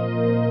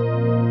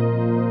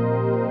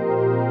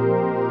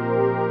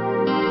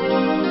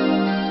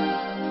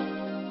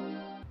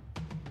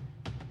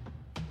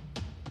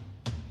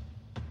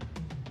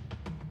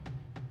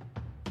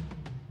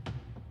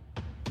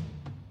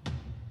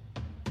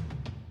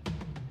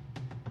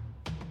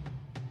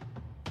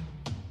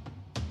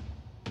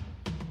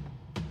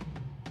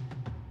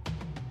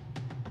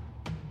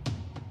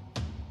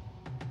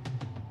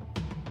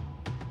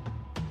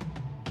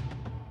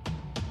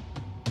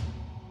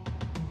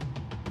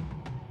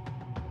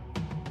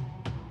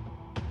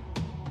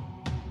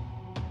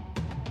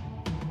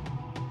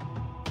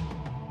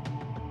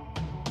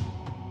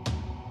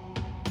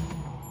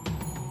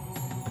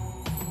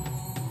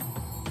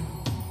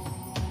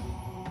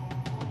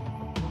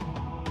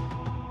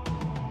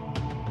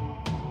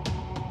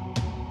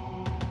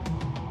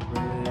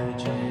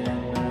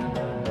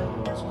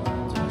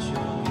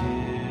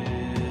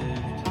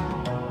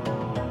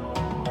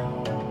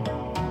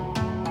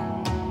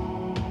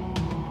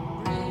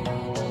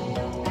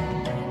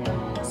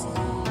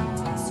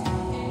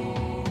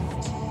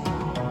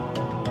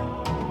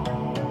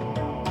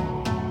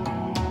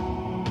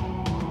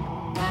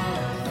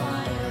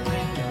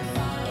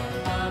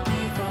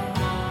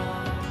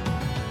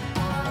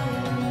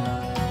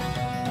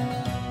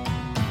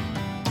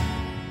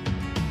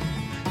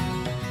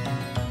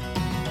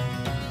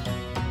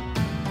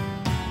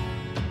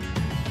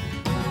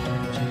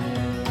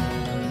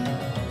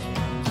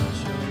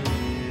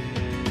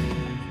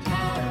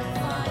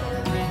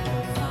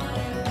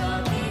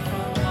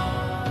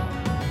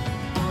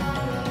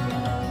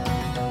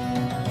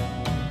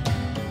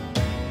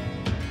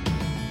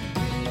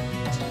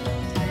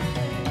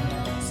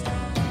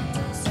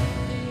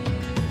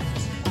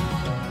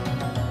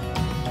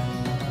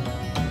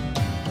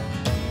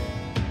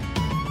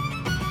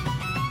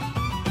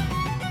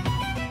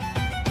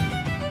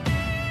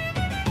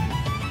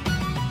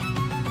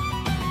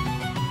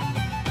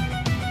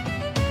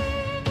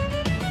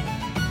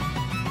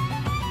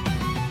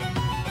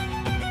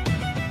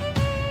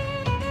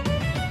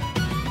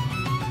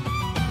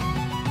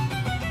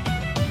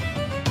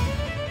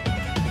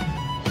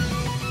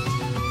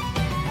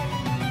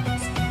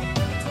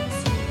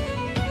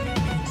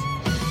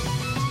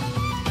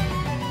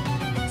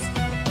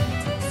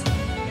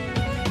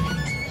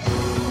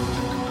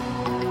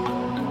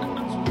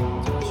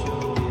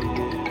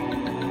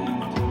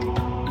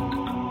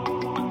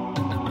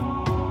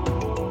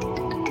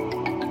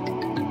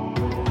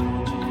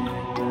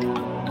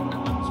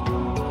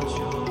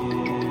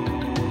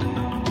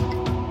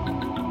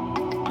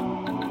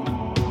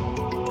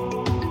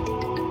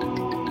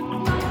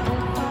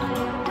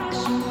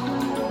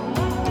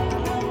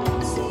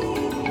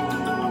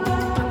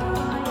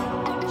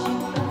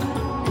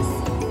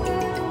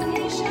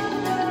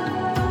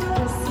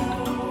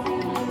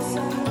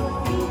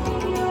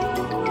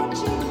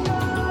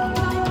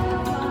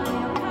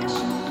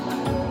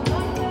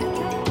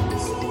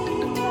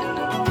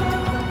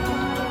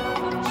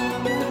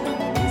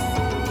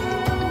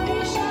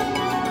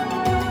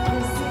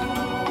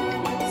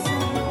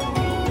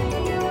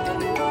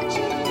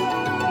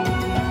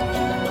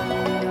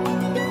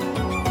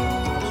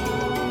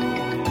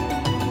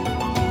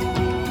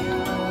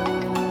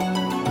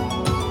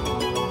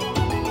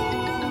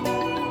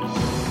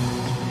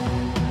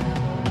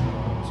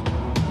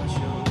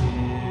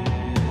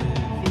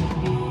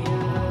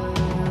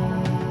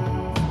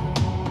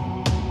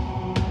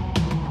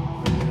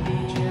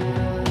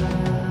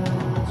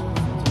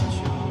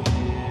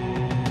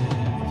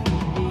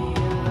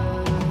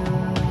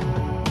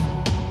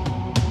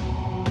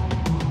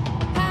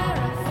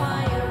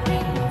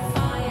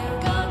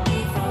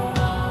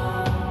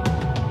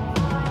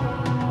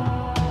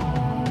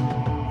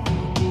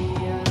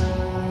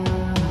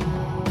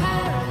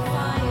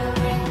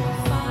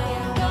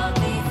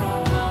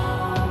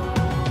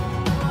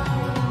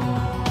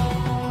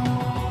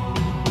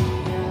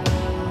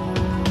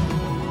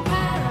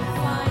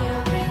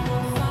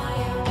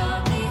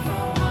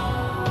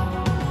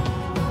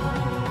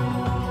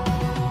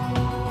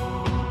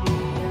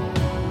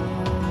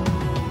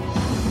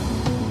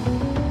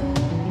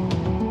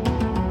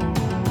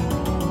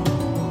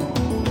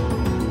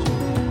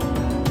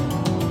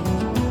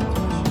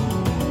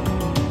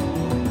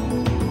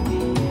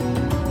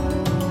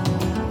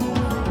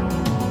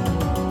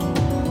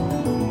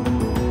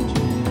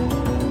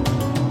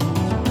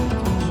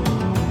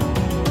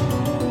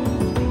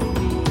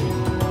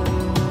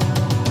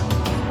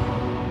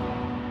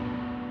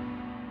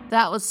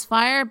 That was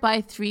Fire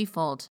by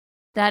Threefold.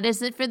 That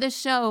is it for the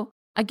show.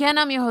 Again,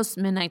 I'm your host,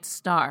 Midnight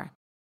Star.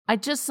 I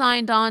just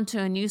signed on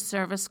to a new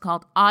service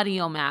called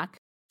AudioMac,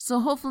 so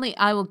hopefully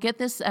I will get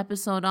this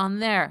episode on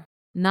there.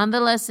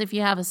 Nonetheless, if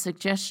you have a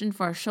suggestion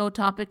for a show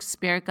topic,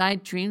 spirit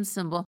guide, dream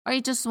symbol, or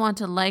you just want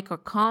to like or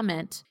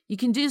comment, you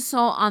can do so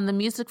on the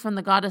Music from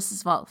the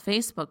Goddess's Vault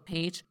Facebook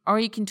page, or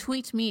you can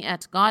tweet me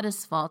at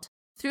Goddess Vault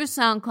through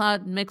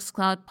SoundCloud,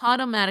 Mixcloud,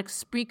 Podomatic,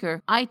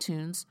 Spreaker,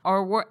 iTunes,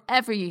 or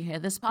wherever you hear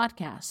this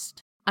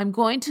podcast. I'm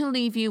going to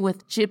leave you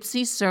with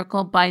Gypsy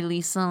Circle by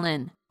Lisa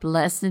Lynn.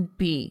 Blessed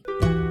be.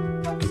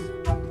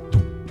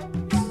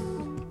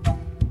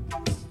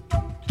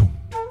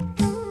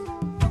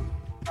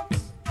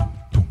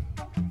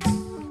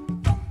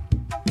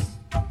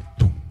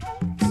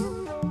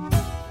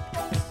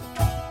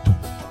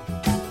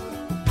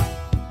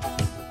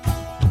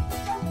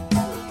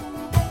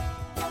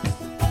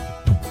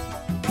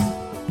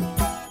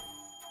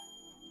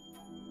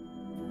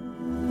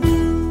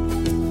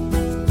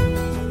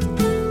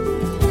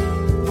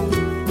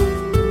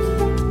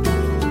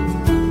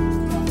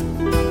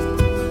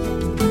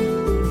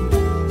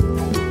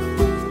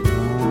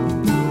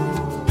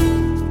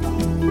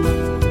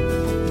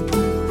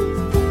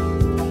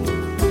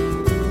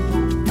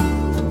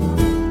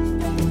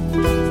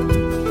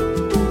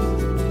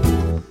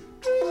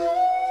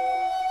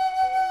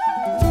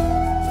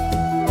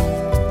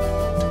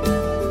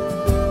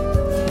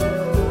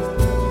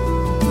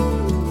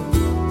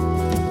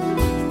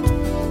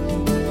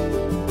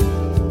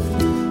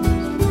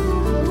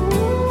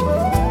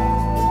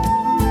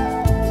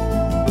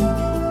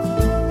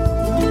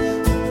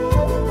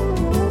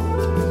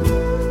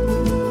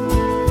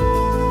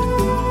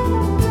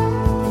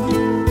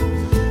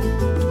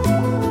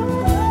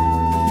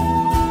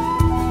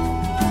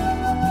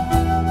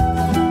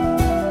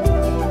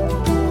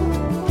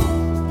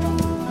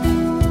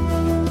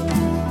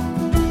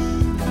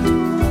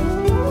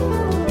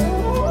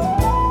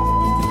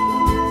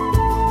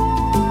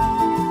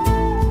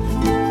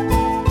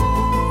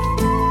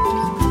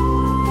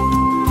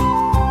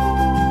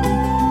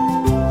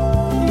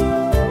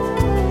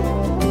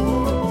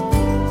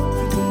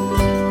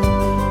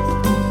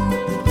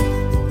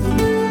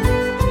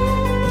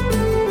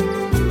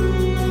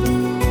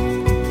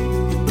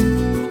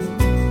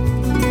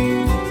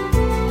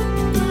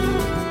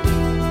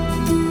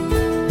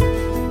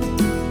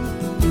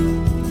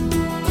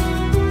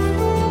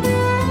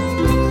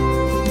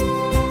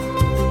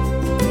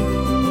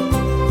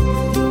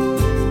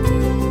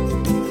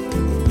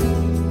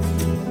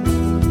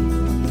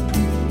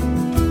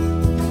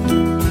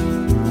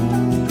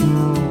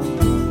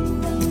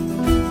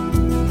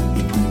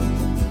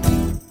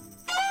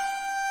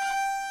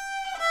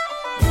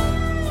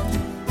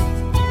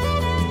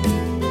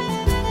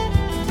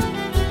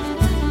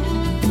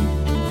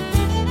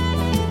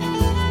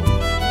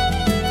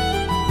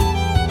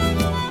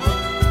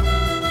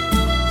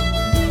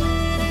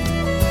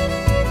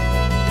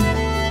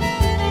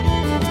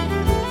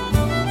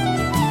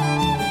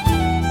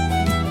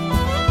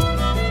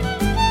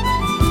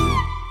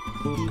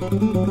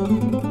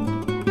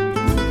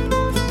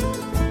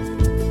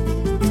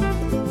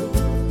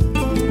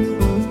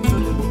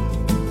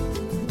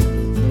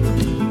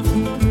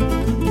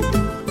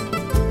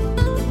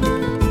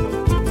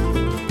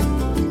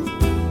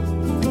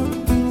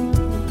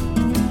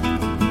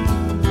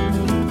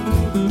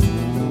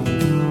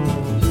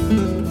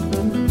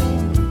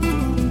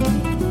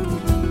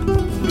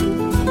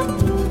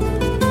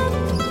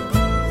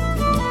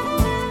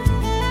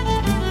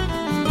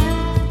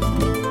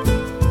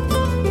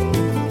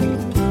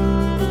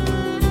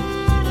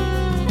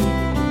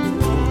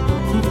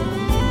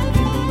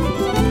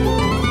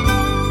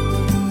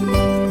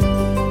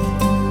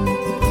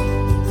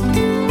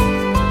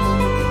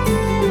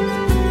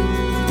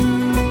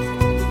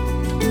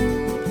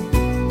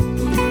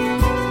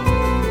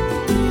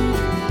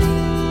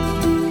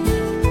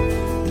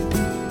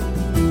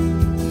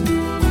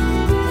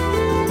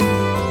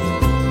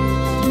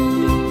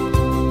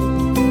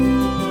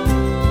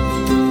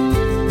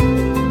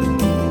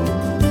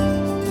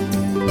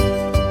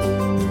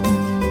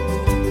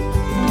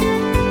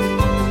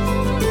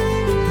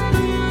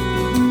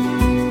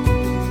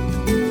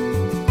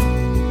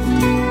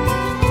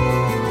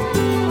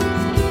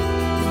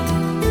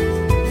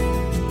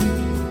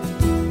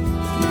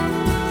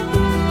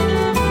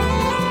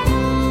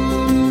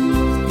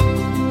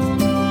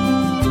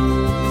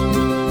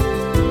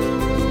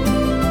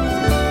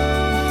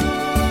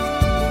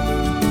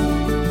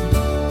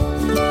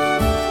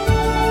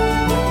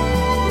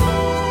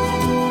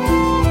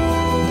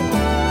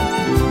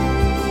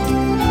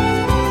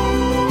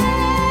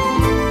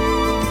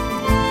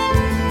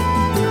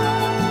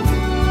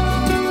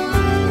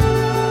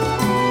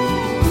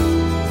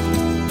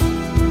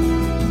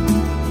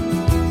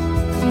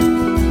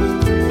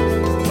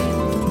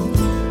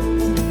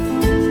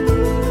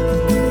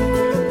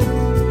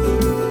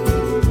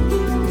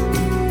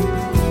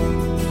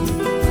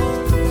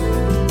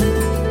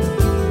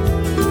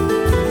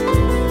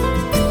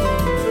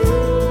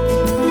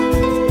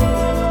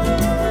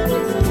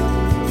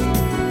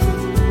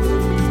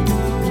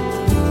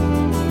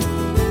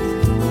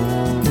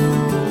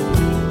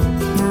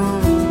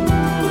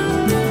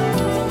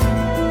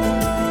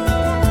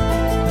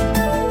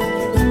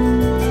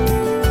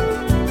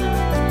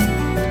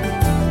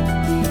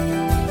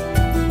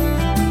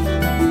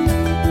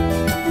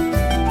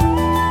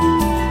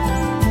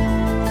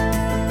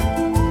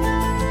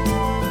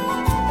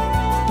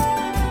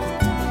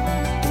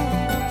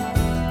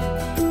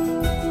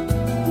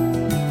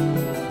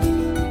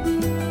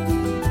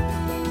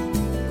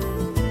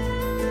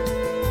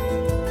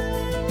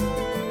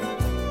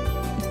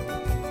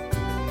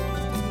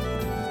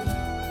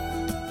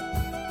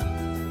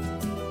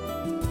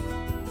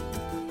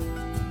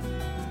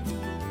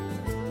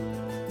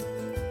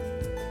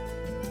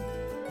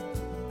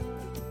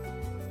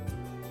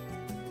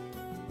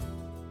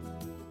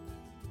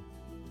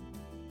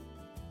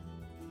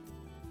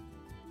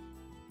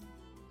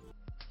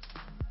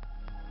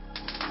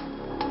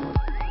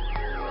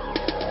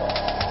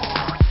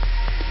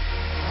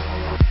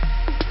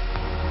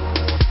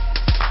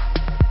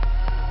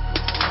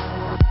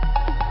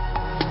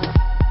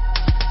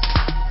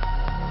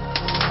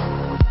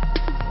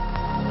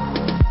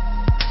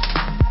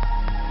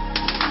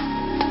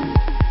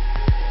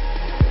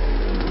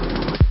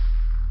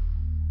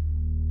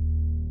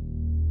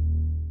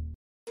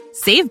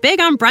 Save big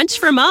on brunch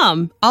for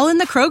mom, all in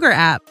the Kroger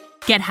app.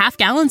 Get half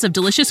gallons of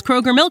delicious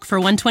Kroger milk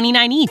for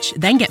 $1.29 each.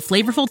 Then get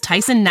flavorful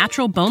Tyson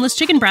natural boneless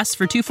chicken breasts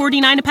for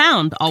 $2.49 a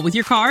pound, all with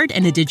your card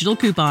and a digital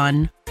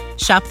coupon.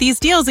 Shop these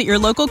deals at your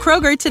local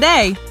Kroger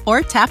today,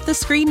 or tap the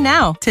screen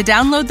now to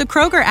download the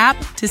Kroger app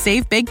to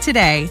save big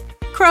today.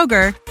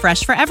 Kroger,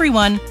 fresh for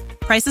everyone.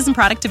 Prices and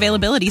product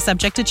availability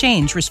subject to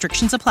change.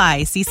 Restrictions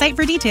apply. See site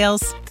for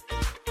details.